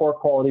poor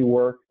quality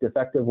work,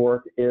 defective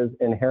work is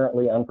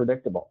inherently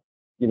unpredictable.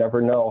 You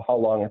never know how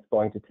long it's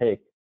going to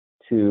take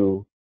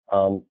to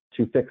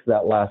fix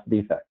that last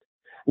defect.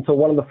 And so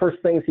one of the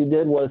first things he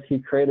did was he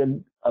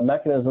created a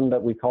mechanism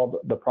that we called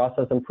the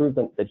process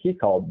improvement, that he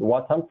called,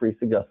 Watts Humphrey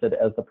suggested,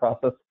 as the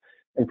process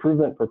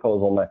improvement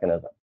proposal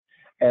mechanism.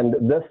 And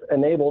this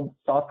enabled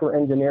software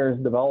engineers,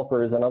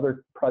 developers, and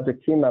other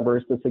project team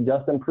members to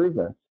suggest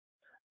improvements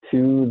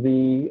to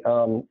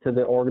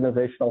the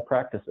organizational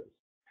practices.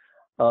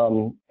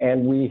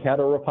 And we had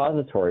a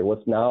repository,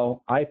 what's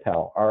now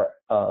IPAL, our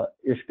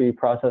Ishpi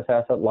Process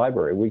Asset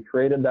Library. We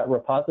created that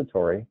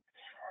repository,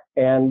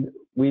 and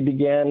we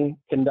began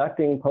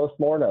conducting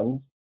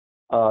postmortems.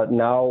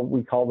 Now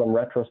we call them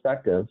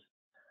retrospectives.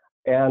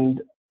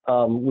 And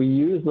we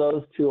use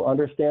those to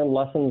understand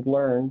lessons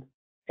learned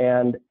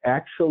and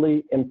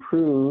actually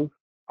improve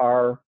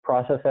our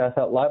process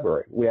asset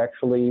library. We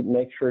actually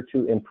make sure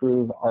to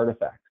improve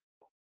artifacts.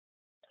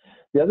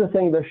 The other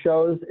thing this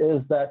shows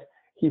is that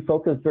he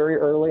focused very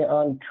early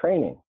on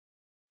training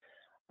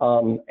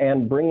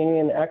and bringing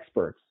in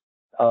experts.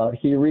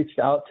 He reached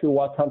out to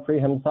Watts Humphrey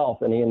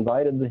himself, and he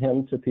invited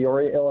him to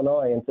Peoria,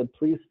 Illinois, and said,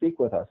 "Please speak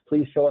with us.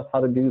 Please show us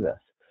how to do this.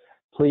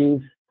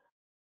 Please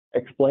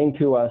explain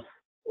to us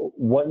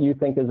what you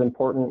think is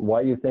important, why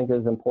you think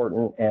is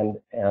important,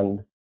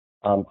 and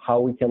how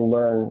we can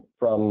learn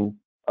from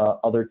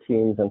other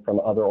teams and from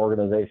other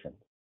organizations."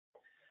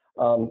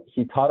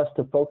 He taught us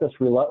to focus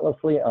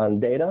relentlessly on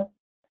data,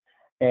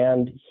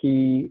 and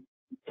he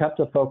kept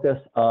a focus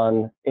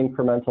on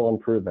incremental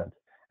improvement.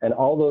 And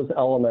all those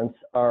elements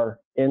are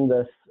in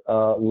this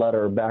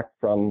letter back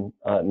from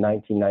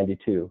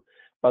 1992.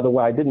 By the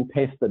way, I didn't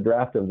paste the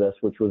draft of this,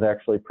 which was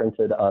actually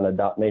printed on a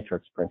dot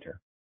matrix printer.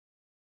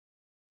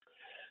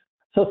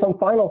 So some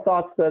final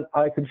thoughts that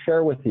I could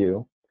share with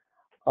you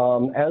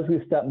as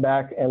we step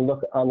back and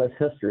look on this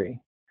history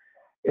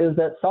is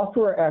that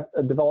software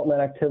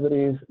development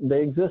activities,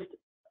 they exist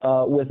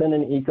within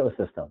an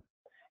ecosystem.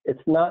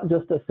 It's not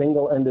just a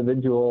single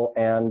individual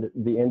and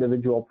the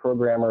individual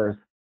programmer's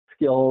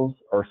skills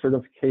or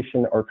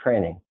certification or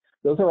training.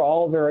 Those are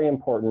all very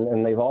important,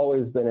 and they've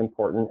always been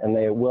important, and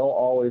they will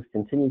always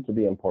continue to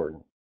be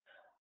important.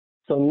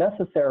 So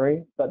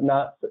necessary, but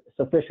not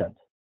sufficient.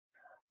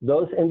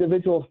 Those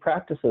individuals'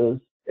 practices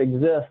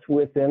exist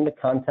within the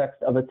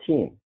context of a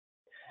team.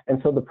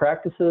 And so the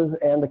practices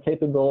and the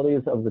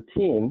capabilities of the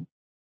team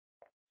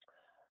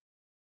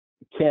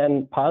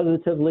can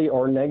positively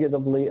or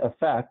negatively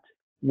affect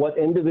what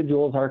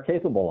individuals are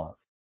capable of.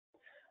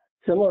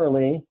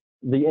 Similarly,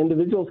 the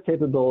individual's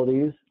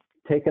capabilities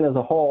taken as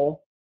a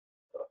whole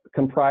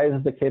comprise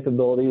the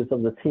capabilities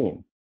of the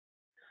team.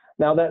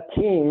 Now that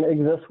team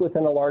exists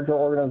within a larger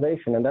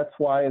organization, and that's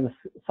why the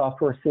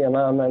software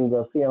CMM and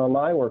the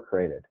CMMI were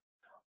created.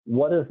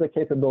 What is the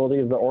capability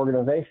of the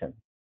organization?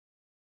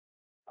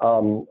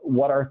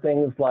 What are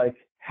things like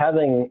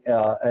having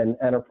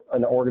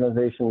an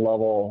organization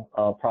level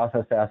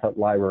process asset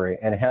library,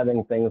 and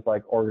having things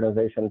like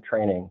organization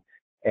training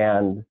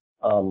and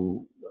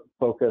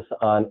focus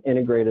on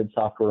integrated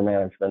software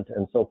management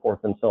and so forth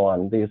and so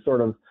on. These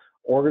sort of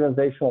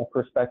organizational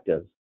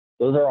perspectives,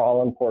 those are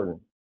all important.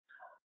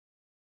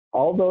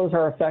 All those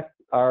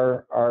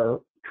are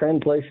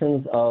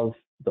translations of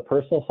the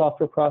personal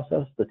software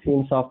process, the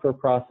team software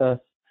process,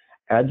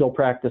 agile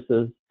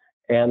practices,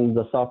 and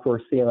the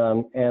software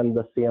CMM and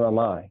the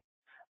CMMI.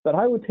 But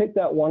I would take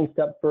that one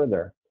step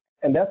further,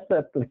 and that's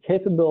that the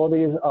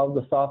capabilities of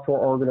the software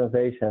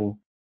organization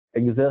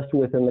exist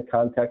within the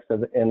context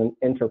of an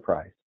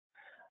enterprise.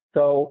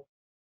 So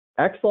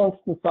excellence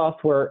in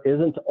software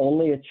isn't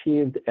only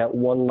achieved at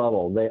one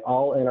level. They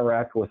all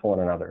interact with one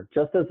another.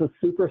 Just as a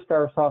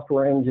superstar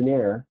software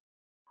engineer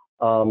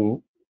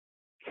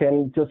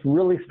can just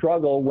really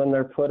struggle when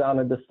they're put on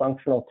a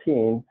dysfunctional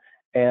team,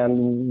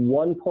 and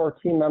one poor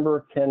team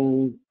member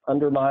can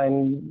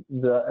undermine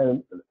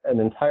an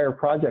entire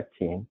project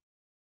team.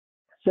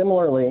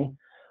 Similarly,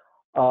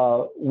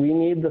 we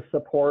need the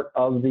support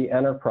of the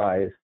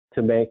enterprise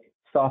to make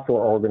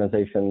software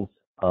organizations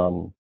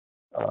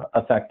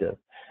effective.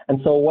 And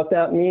so what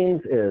that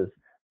means is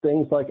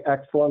things like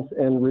excellence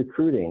in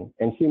recruiting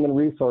and human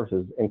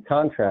resources and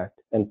contract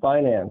and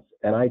finance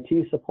and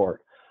IT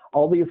support,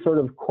 all these sort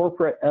of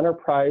corporate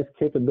enterprise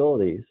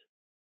capabilities,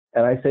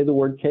 and I say the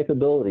word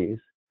capabilities,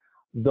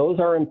 those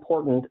are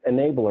important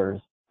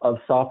enablers of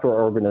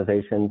software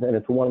organizations, and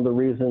it's one of the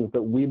reasons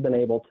that we've been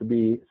able to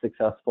be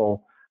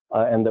successful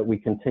and that we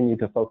continue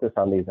to focus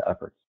on these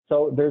efforts.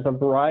 So there's a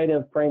variety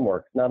of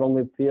frameworks, not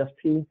only the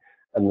CSP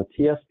and the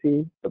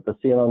TSP, but the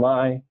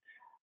CMMI,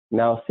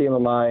 now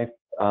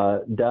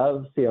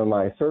CMMI-DEV,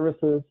 CMMI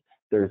services,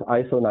 there's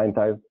ISO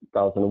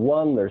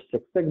 9001, there's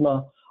Six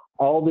Sigma.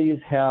 All these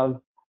have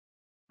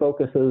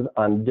focuses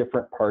on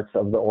different parts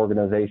of the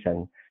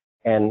organization.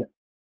 And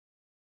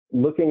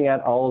looking at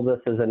all of this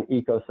as an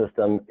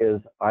ecosystem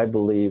is, I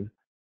believe,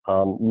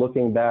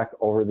 looking back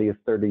over these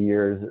 30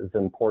 years is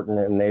an important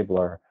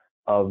enabler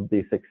of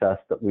the success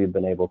that we've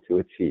been able to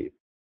achieve.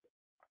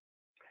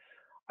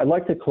 I'd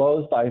like to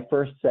close by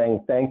first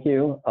saying thank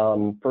you,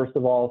 first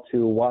of all,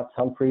 to Watts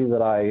Humphrey,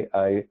 that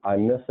I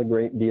miss a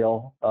great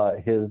deal,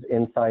 his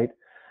insight,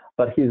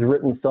 but he's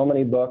written so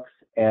many books,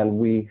 and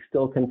we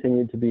still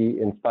continue to be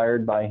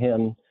inspired by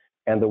him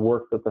and the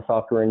work that the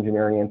Software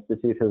Engineering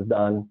Institute has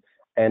done,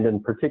 and in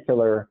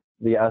particular,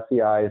 the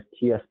SEI's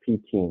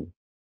TSP team.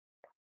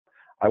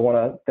 I want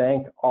to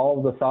thank all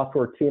of the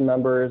software team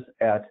members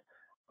at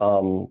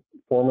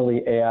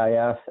formerly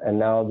AIS and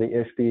now the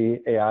Ishpi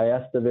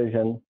AIS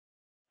division.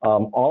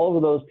 All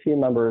of those team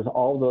members,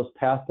 all of those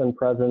past and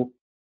present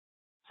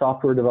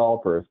software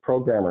developers,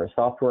 programmers,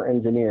 software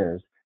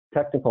engineers,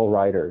 technical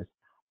writers,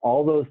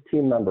 all those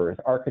team members,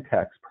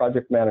 architects,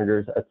 project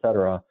managers,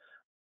 etc.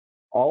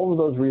 All of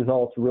those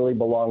results really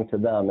belong to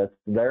them. It's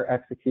their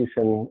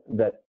execution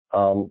that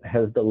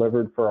has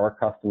delivered for our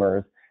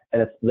customers,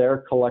 and it's their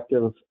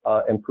collective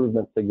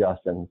improvement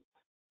suggestions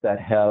that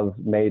have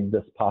made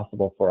this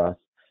possible for us.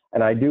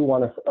 And I do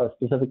want to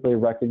specifically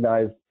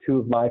recognize two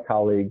of my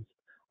colleagues,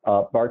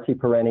 Bharti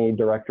Pareni,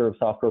 Director of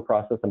Software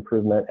Process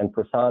Improvement, and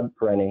Prasad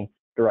Pareni,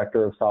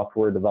 Director of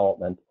Software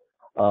Development.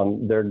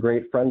 They're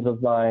great friends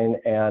of mine,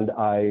 and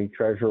I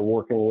treasure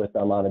working with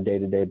them on a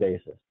day-to-day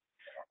basis.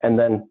 And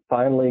then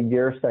finally,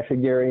 Gir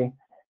Seshagiri,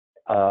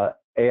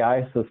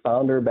 AIS's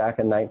founder back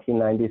in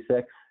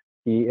 1996.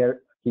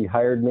 He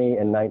hired me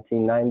in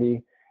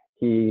 1990.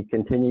 He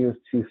continues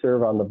to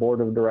serve on the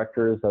board of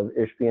directors of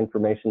Ishpi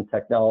Information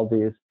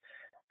Technologies,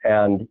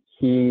 and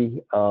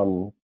he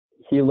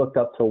looked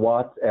up to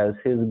Watts as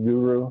his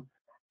guru,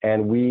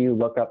 and we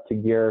look up to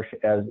Girish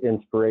as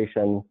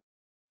inspiration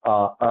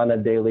on a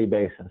daily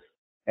basis.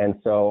 And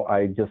so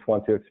I just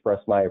want to express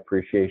my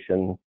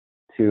appreciation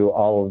to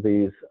all of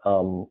these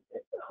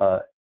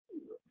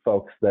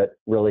folks that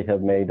really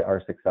have made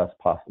our success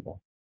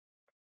possible.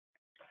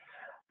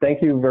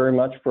 Thank you very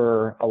much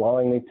for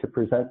allowing me to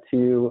present to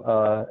you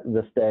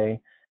this day,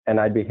 and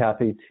I'd be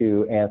happy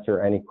to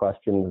answer any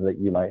questions that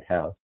you might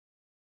have.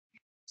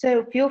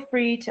 So feel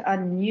free to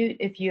unmute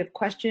if you have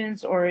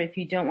questions, or if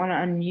you don't want to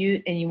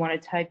unmute and you want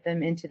to type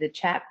them into the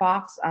chat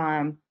box,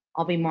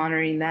 I'll be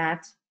monitoring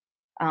that.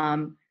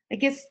 I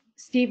guess,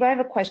 Steve, I have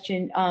a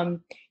question.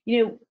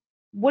 You know,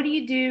 what do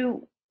you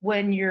do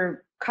when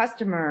your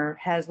customer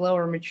has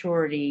lower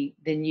maturity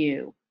than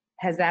you?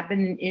 Has that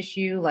been an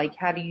issue? Like,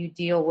 how do you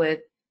deal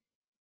with,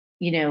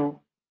 you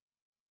know,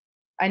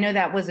 I know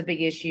that was a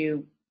big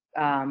issue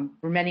for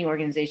many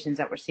organizations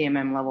that were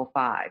CMM level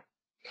 5.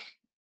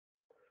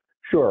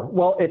 Sure.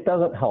 Well, it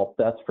doesn't help,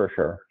 that's for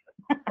sure.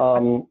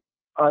 On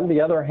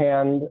the other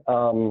hand,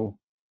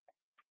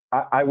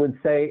 I would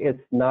say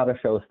it's not a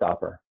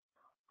showstopper.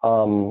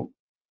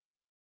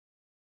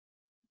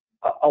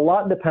 A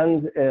lot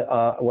depends,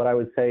 what I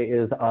would say,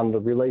 is on the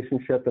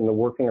relationship and the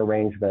working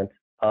arrangement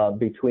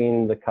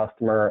between the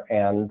customer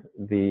and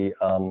the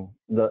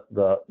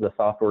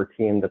software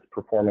team that's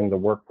performing the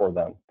work for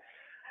them.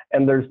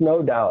 And there's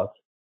no doubt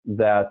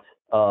that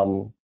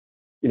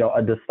you know,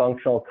 a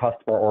dysfunctional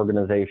customer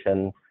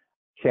organization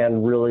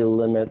can really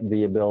limit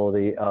the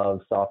ability of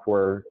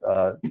software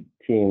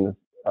teams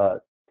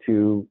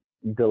to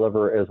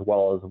deliver as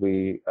well as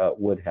we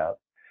would have.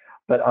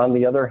 But on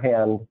the other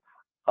hand,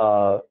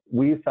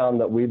 we found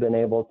that we've been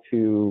able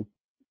to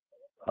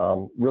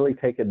really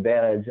take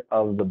advantage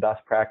of the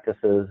best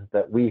practices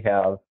that we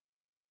have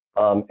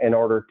in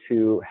order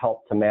to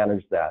help to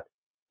manage that.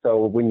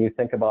 So when you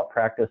think about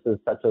practices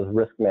such as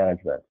risk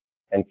management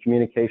and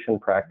communication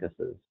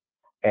practices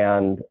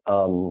and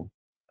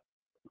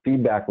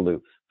feedback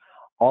loops,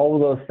 all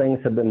of those things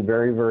have been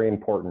very, very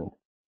important.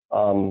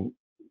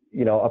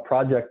 You know, a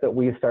project that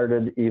we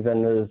started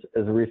even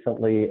as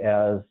recently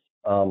as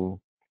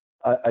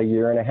a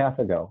year and a half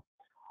ago.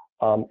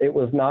 It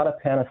was not a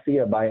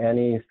panacea by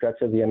any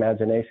stretch of the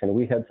imagination.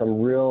 We had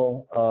some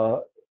real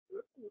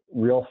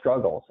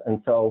struggles.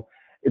 And so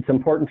it's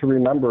important to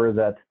remember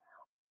that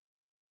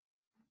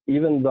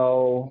even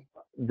though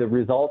the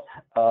results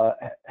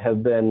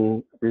have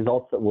been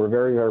results that we're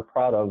very, very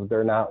proud of,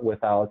 they're not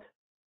without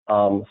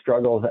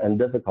struggles and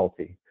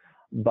difficulty.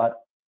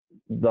 But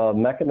the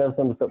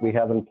mechanisms that we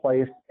have in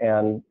place,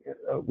 and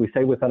we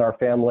say within our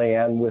family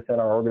and within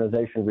our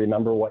organization,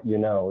 remember what you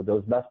know.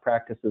 Those best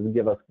practices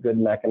give us good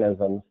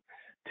mechanisms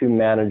to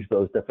manage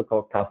those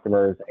difficult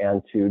customers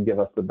and to give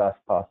us the best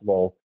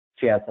possible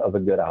chance of a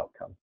good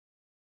outcome.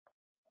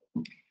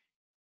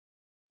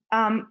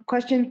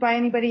 Questions by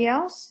anybody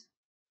else?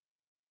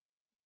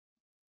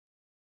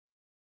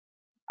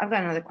 I've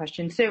got another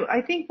question. So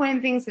I think one of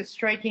the things that's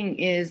striking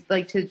is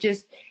like to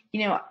just,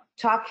 you know,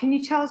 can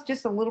you tell us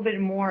just a little bit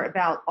more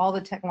about all the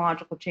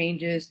technological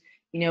changes,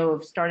 you know,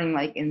 of starting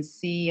like in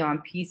C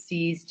on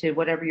PCs to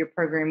whatever you're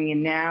programming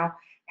in now?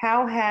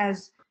 How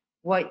has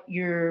what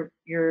your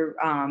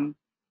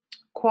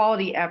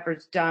quality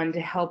efforts done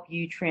to help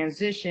you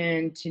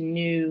transition to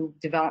new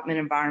development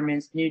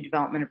environments, new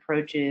development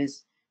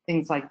approaches,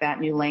 things like that,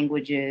 new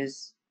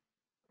languages?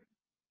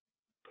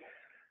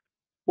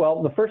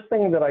 Well, the first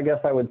thing that I guess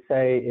I would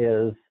say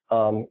is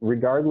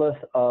regardless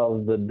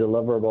of the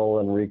deliverable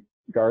and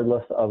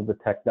regardless of the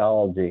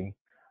technology,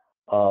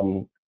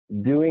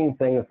 doing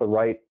things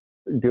right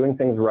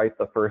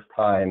the first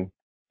time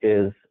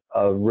is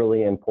a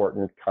really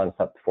important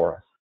concept for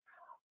us.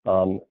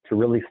 To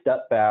really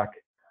step back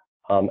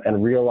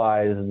and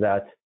realize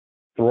that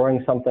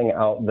throwing something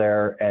out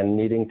there and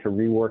needing to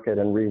rework it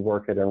and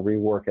rework it and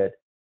rework it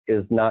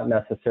is not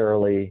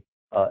necessarily,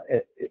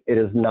 it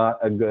is not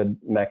a good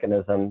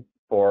mechanism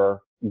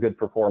for good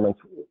performance,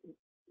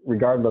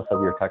 regardless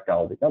of your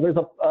technology. Now, there's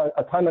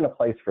a time and a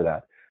place for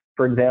that.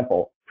 For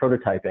example,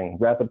 prototyping,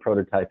 rapid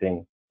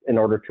prototyping, in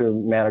order to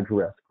manage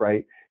risk,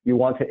 right? You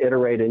want to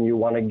iterate and you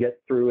want to get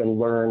through and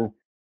learn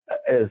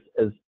as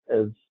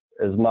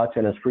much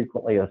and as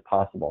frequently as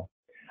possible.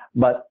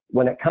 But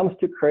when it comes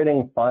to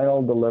creating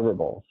final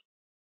deliverables,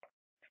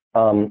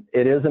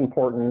 it is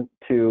important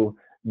to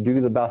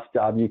do the best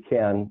job you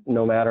can,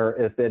 no matter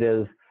if it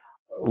is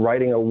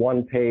writing a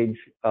one-page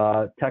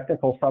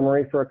technical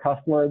summary for a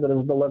customer that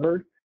is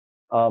delivered,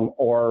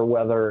 or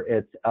whether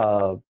it's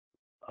a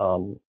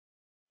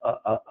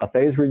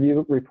phase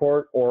review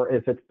report, or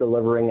if it's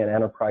delivering an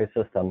enterprise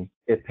system.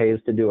 It pays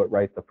to do it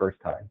right the first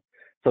time.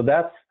 So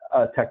that's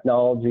a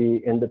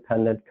technology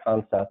independent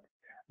concept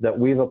that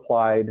we've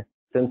applied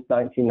since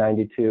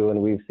 1992,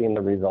 and we've seen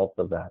the results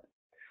of that.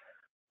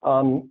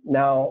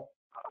 Now,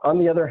 on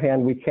the other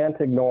hand, we can't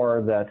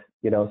ignore that,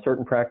 you know,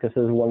 certain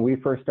practices, when we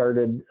first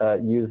started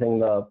using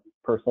the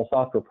personal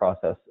software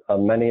process,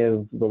 many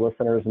of the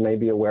listeners may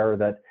be aware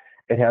that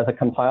it has a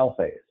compile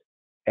phase,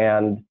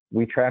 and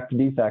we tracked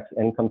defects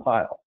in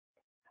compile.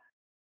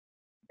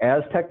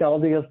 As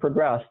technology has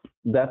progressed,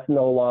 that's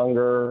no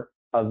longer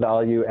a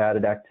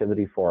value-added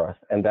activity for us,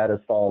 and that has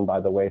fallen by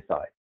the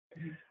wayside.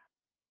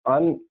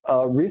 On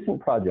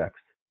recent projects,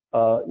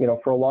 you know,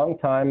 for a long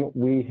time,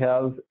 we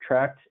have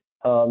tracked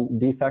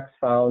defects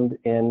found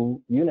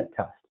in unit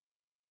tests.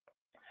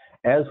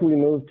 As we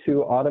move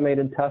to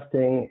automated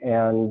testing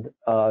and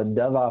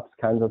DevOps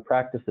kinds of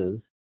practices,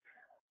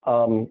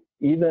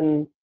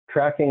 even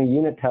tracking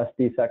unit test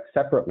defects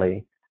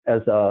separately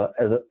as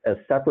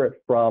separate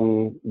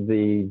from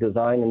the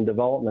design and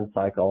development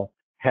cycle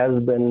has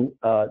been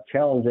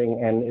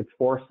challenging, and it's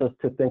forced us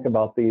to think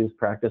about these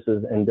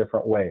practices in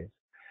different ways.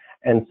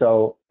 And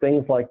so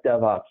things like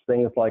DevOps,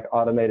 things like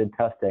automated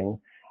testing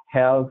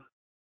have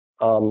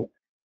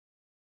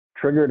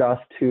triggered us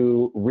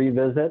to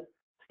revisit,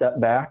 step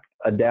back,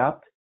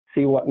 adapt,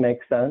 see what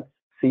makes sense,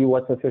 see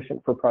what's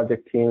efficient for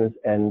project teams,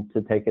 and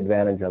to take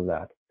advantage of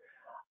that.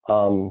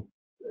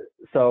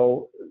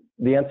 So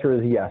the answer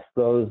is yes,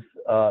 those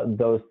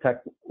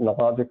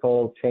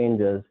technological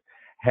changes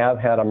have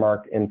had a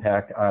marked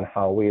impact on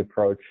how we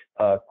approach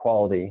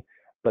quality.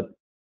 But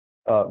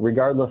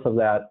regardless of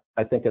that,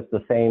 I think it's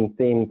the same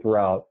theme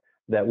throughout,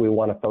 that we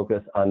want to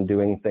focus on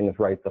doing things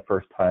right the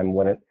first time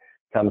when it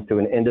comes to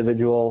an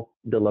individual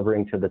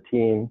delivering to the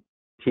team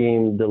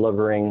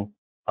delivering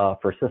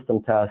for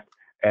system test,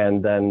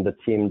 and then the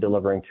team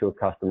delivering to a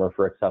customer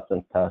for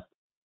acceptance test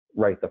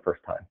right the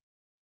first time.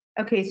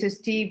 Okay, so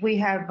Steve, we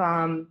have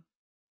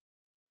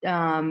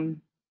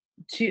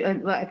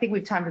I think we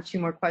have time for two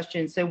more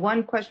questions. So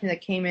one question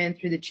that came in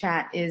through the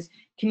chat is,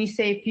 can you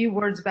say a few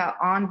words about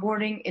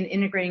onboarding and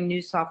integrating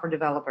new software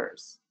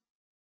developers?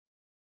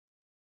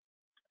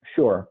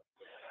 Sure.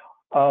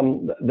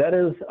 That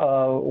is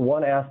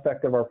one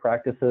aspect of our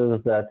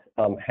practices that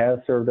has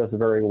served us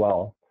very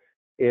well,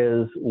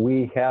 is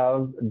we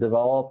have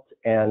developed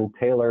and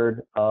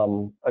tailored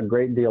a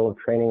great deal of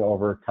training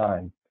over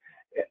time.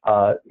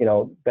 You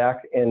know,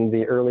 back in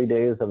the early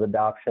days of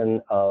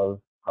adoption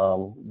of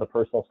the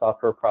personal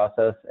software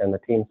process and the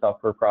team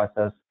software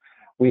process,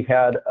 we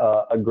had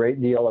a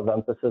great deal of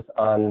emphasis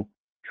on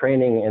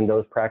training in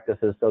those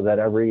practices so that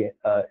every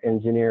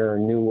engineer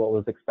knew what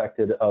was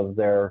expected of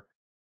their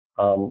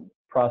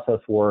process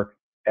work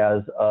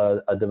as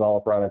a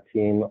developer on a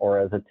team or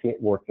as a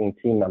working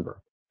team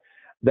member.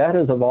 That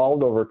has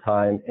evolved over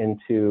time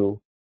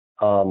into,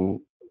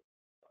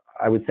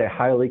 I would say,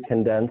 highly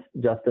condensed,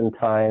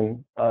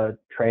 just-in-time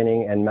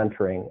training and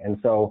mentoring. And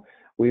so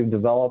we've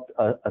developed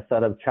a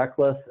set of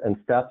checklists and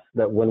steps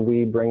that when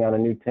we bring on a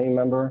new team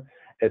member,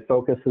 it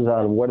focuses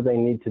on what do they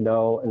need to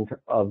know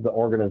of the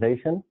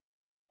organization,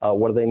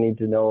 what do they need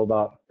to know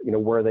about, you know,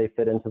 where they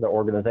fit into the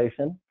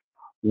organization,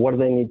 what do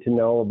they need to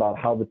know about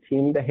how the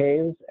team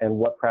behaves and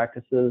what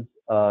practices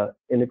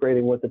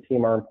integrating with the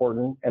team are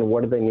important, and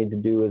what do they need to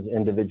do as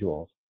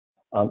individuals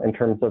in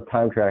terms of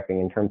time tracking,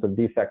 in terms of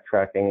defect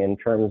tracking, in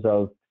terms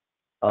of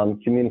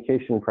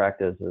communication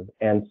practices.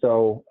 And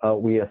so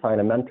we assign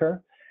a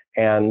mentor,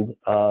 and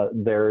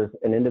there's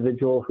an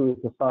individual who's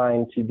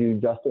assigned to do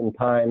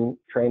just-in-time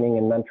training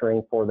and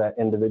mentoring for that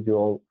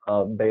individual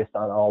based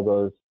on all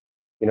those,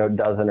 you know,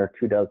 dozen or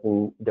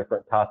 24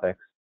 different topics.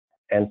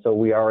 And so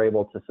we are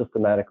able to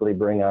systematically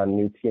bring on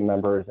new team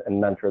members and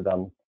mentor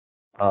them.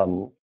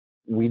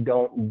 We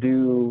don't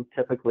do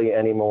typically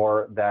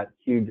anymore that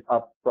huge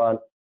upfront,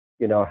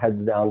 you know,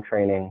 heads down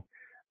training.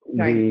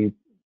 Right. We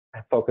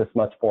focus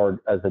much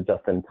more as a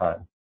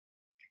just-in-time.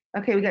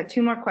 Okay, we got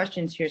two more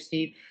questions here,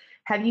 Steve.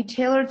 Have you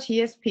tailored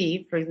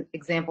TSP, for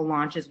example,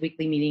 launches,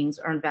 weekly meetings,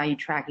 earned value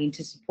tracking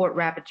to support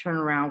rapid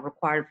turnaround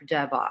required for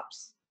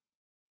DevOps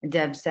and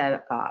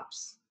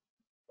DevSecOps?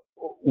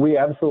 We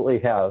absolutely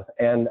have,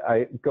 and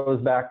it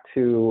goes back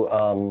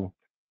to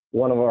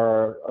one of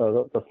our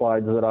the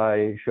slides that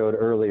I showed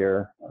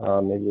earlier.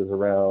 Maybe it was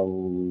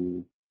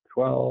around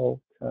 12,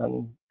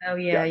 10. Oh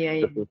yeah.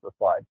 This is the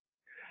slide,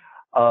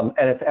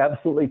 and it's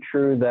absolutely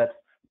true that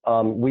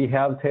we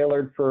have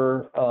tailored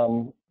for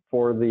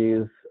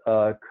these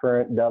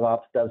current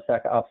DevOps,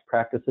 DevSecOps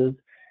practices,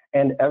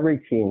 and every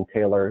team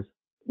tailors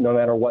no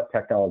matter what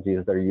technologies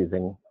they're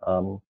using.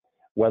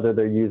 Whether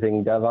they're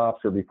using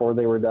DevOps or before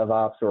they were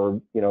DevOps,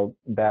 or, you know,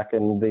 back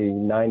in the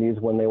 90s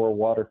when they were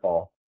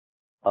waterfall.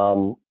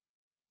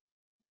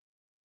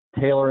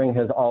 Tailoring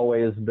has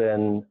always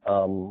been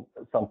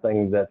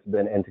something that's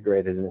been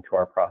integrated into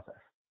our process.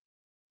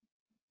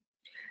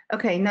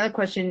 Okay, another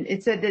question.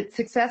 It said that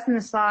success in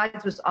the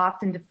slides was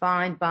often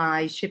defined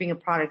by shipping a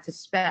product to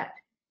spec.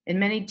 In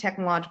many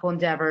technological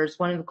endeavors,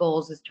 one of the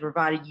goals is to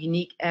provide a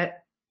unique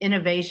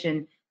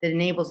innovation that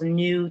enables a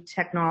new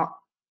tech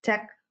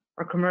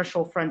or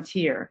commercial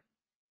frontier.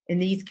 In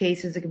these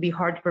cases, it can be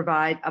hard to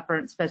provide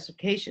upfront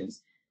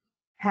specifications.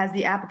 Has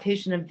the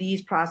application of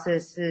these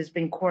processes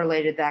been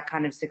correlated to that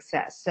kind of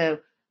success? So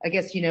I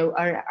guess, you know,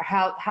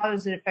 how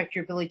does it affect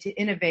your ability to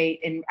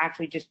innovate and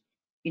actually just,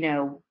 you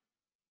know,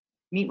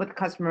 meet what the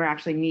customer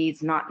actually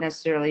needs, not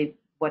necessarily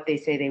what they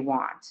say they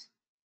want?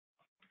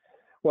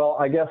 Well,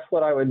 I guess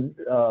what I would,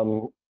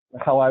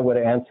 how I would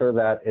answer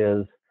that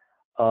is,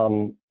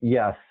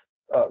 yes,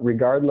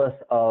 regardless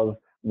of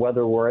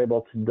whether we're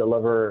able to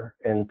deliver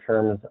in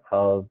terms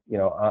of, you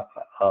know,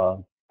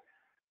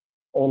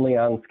 only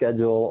on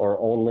schedule or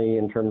only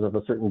in terms of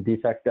a certain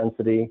defect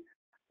density,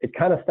 it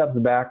kind of steps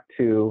back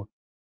to,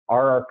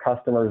 are our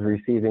customers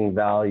receiving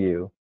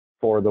value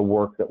for the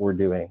work that we're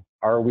doing?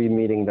 Are we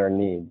meeting their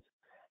needs?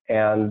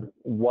 And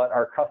what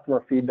our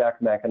customer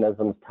feedback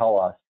mechanisms tell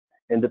us,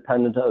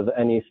 independent of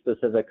any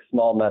specific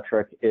small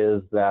metric,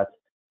 is that,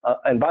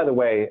 and by the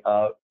way,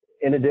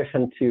 in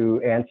addition to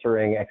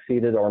answering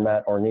exceeded or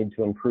met or need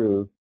to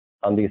improve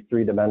on these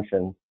three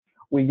dimensions,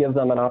 we give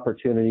them an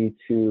opportunity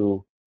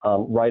to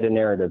write a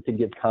narrative, to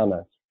give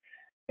comments.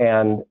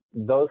 And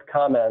those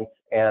comments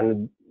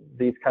and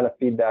these kind of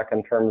feedback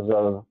in terms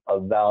of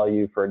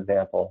value, for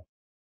example,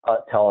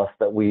 tell us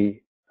that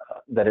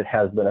that it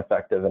has been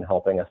effective in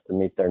helping us to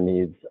meet their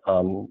needs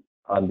on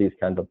these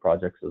kinds of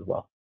projects as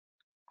well.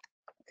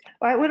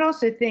 I would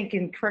also think,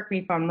 and correct me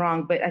if I'm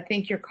wrong, but I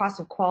think your cost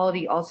of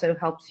quality also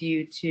helps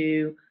you to,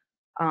 you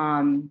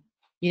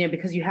know,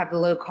 because you have the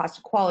low cost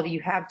of quality, you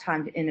have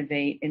time to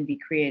innovate and be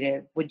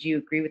creative. Would you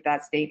agree with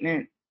that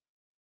statement?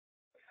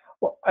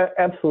 Well,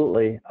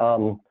 absolutely.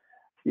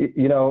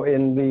 You know,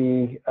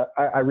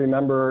 I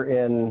remember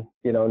in,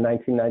 you know,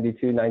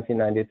 1992,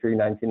 1993,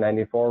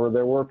 1994, where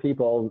there were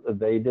people,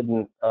 they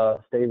didn't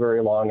stay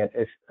very long at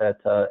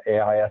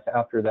AIS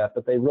after that,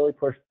 but they really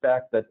pushed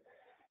back that,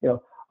 you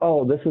know,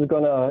 oh, this is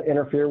going to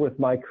interfere with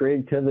my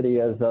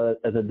creativity as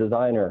a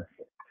designer.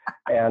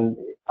 And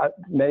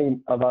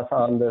many of us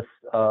on this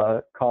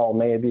call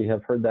maybe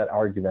have heard that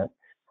argument.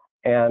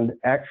 And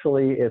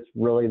actually, it's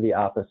really the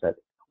opposite.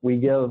 We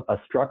give a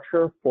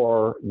structure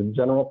for the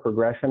general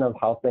progression of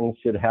how things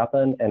should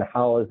happen and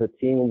how, as a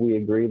team, we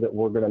agree that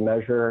we're going to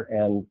measure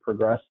and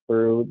progress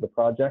through the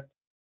project.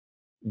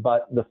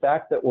 But the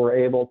fact that we're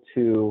able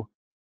to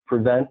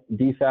prevent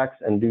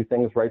defects and do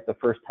things right the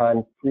first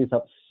time frees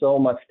up so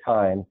much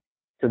time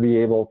to be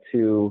able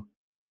to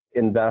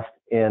invest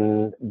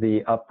in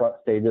the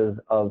upfront stages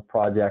of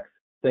projects,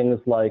 things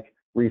like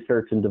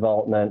research and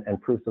development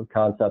and proofs of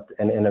concept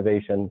and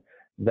innovation,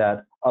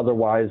 that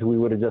otherwise we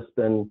would have just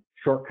been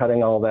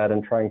shortcutting all that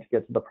and trying to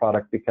get to the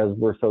product because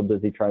we're so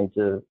busy trying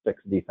to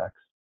fix defects.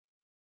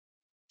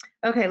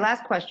 Okay,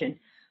 last question.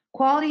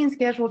 Quality and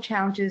schedule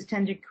challenges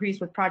tend to increase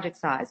with project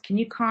size. Can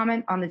you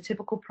comment on the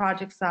typical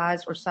project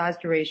size or size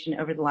duration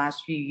over the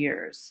last few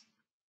years?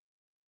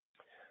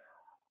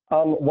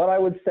 What I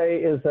would say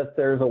is that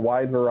there's a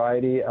wide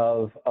variety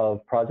of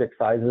project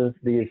sizes.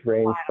 These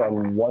range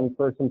from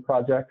one-person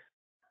projects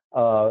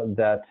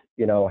that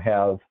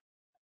have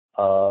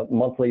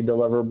monthly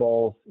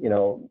deliverables,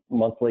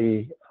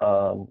 monthly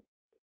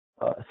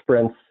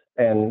sprints,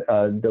 and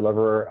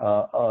deliver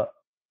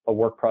a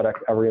work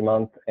product every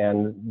month,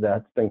 and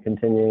that's been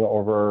continuing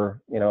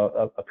over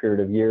a period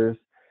of years,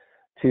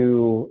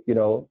 to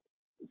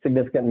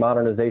significant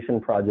modernization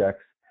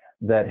projects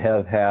that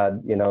have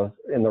had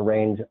in the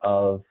range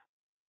of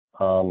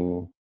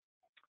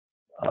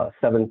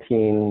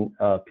 17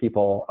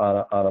 people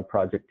on a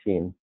project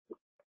team.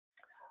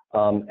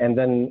 And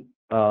then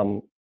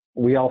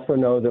we also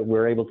know that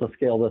we're able to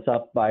scale this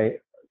up by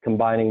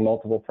combining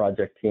multiple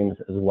project teams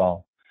as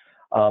well.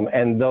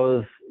 And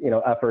those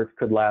efforts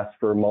could last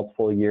for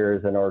multiple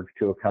years in order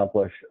to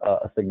accomplish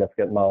a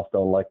significant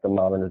milestone like the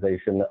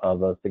modernization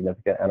of a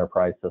significant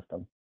enterprise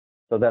system.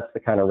 So that's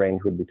the kind of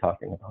range we'd be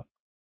talking about.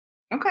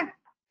 Okay.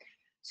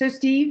 So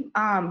Steve,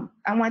 I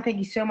want to thank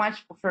you so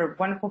much for a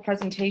wonderful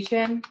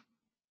presentation.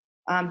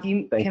 Thank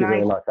you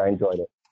very much. I enjoyed it.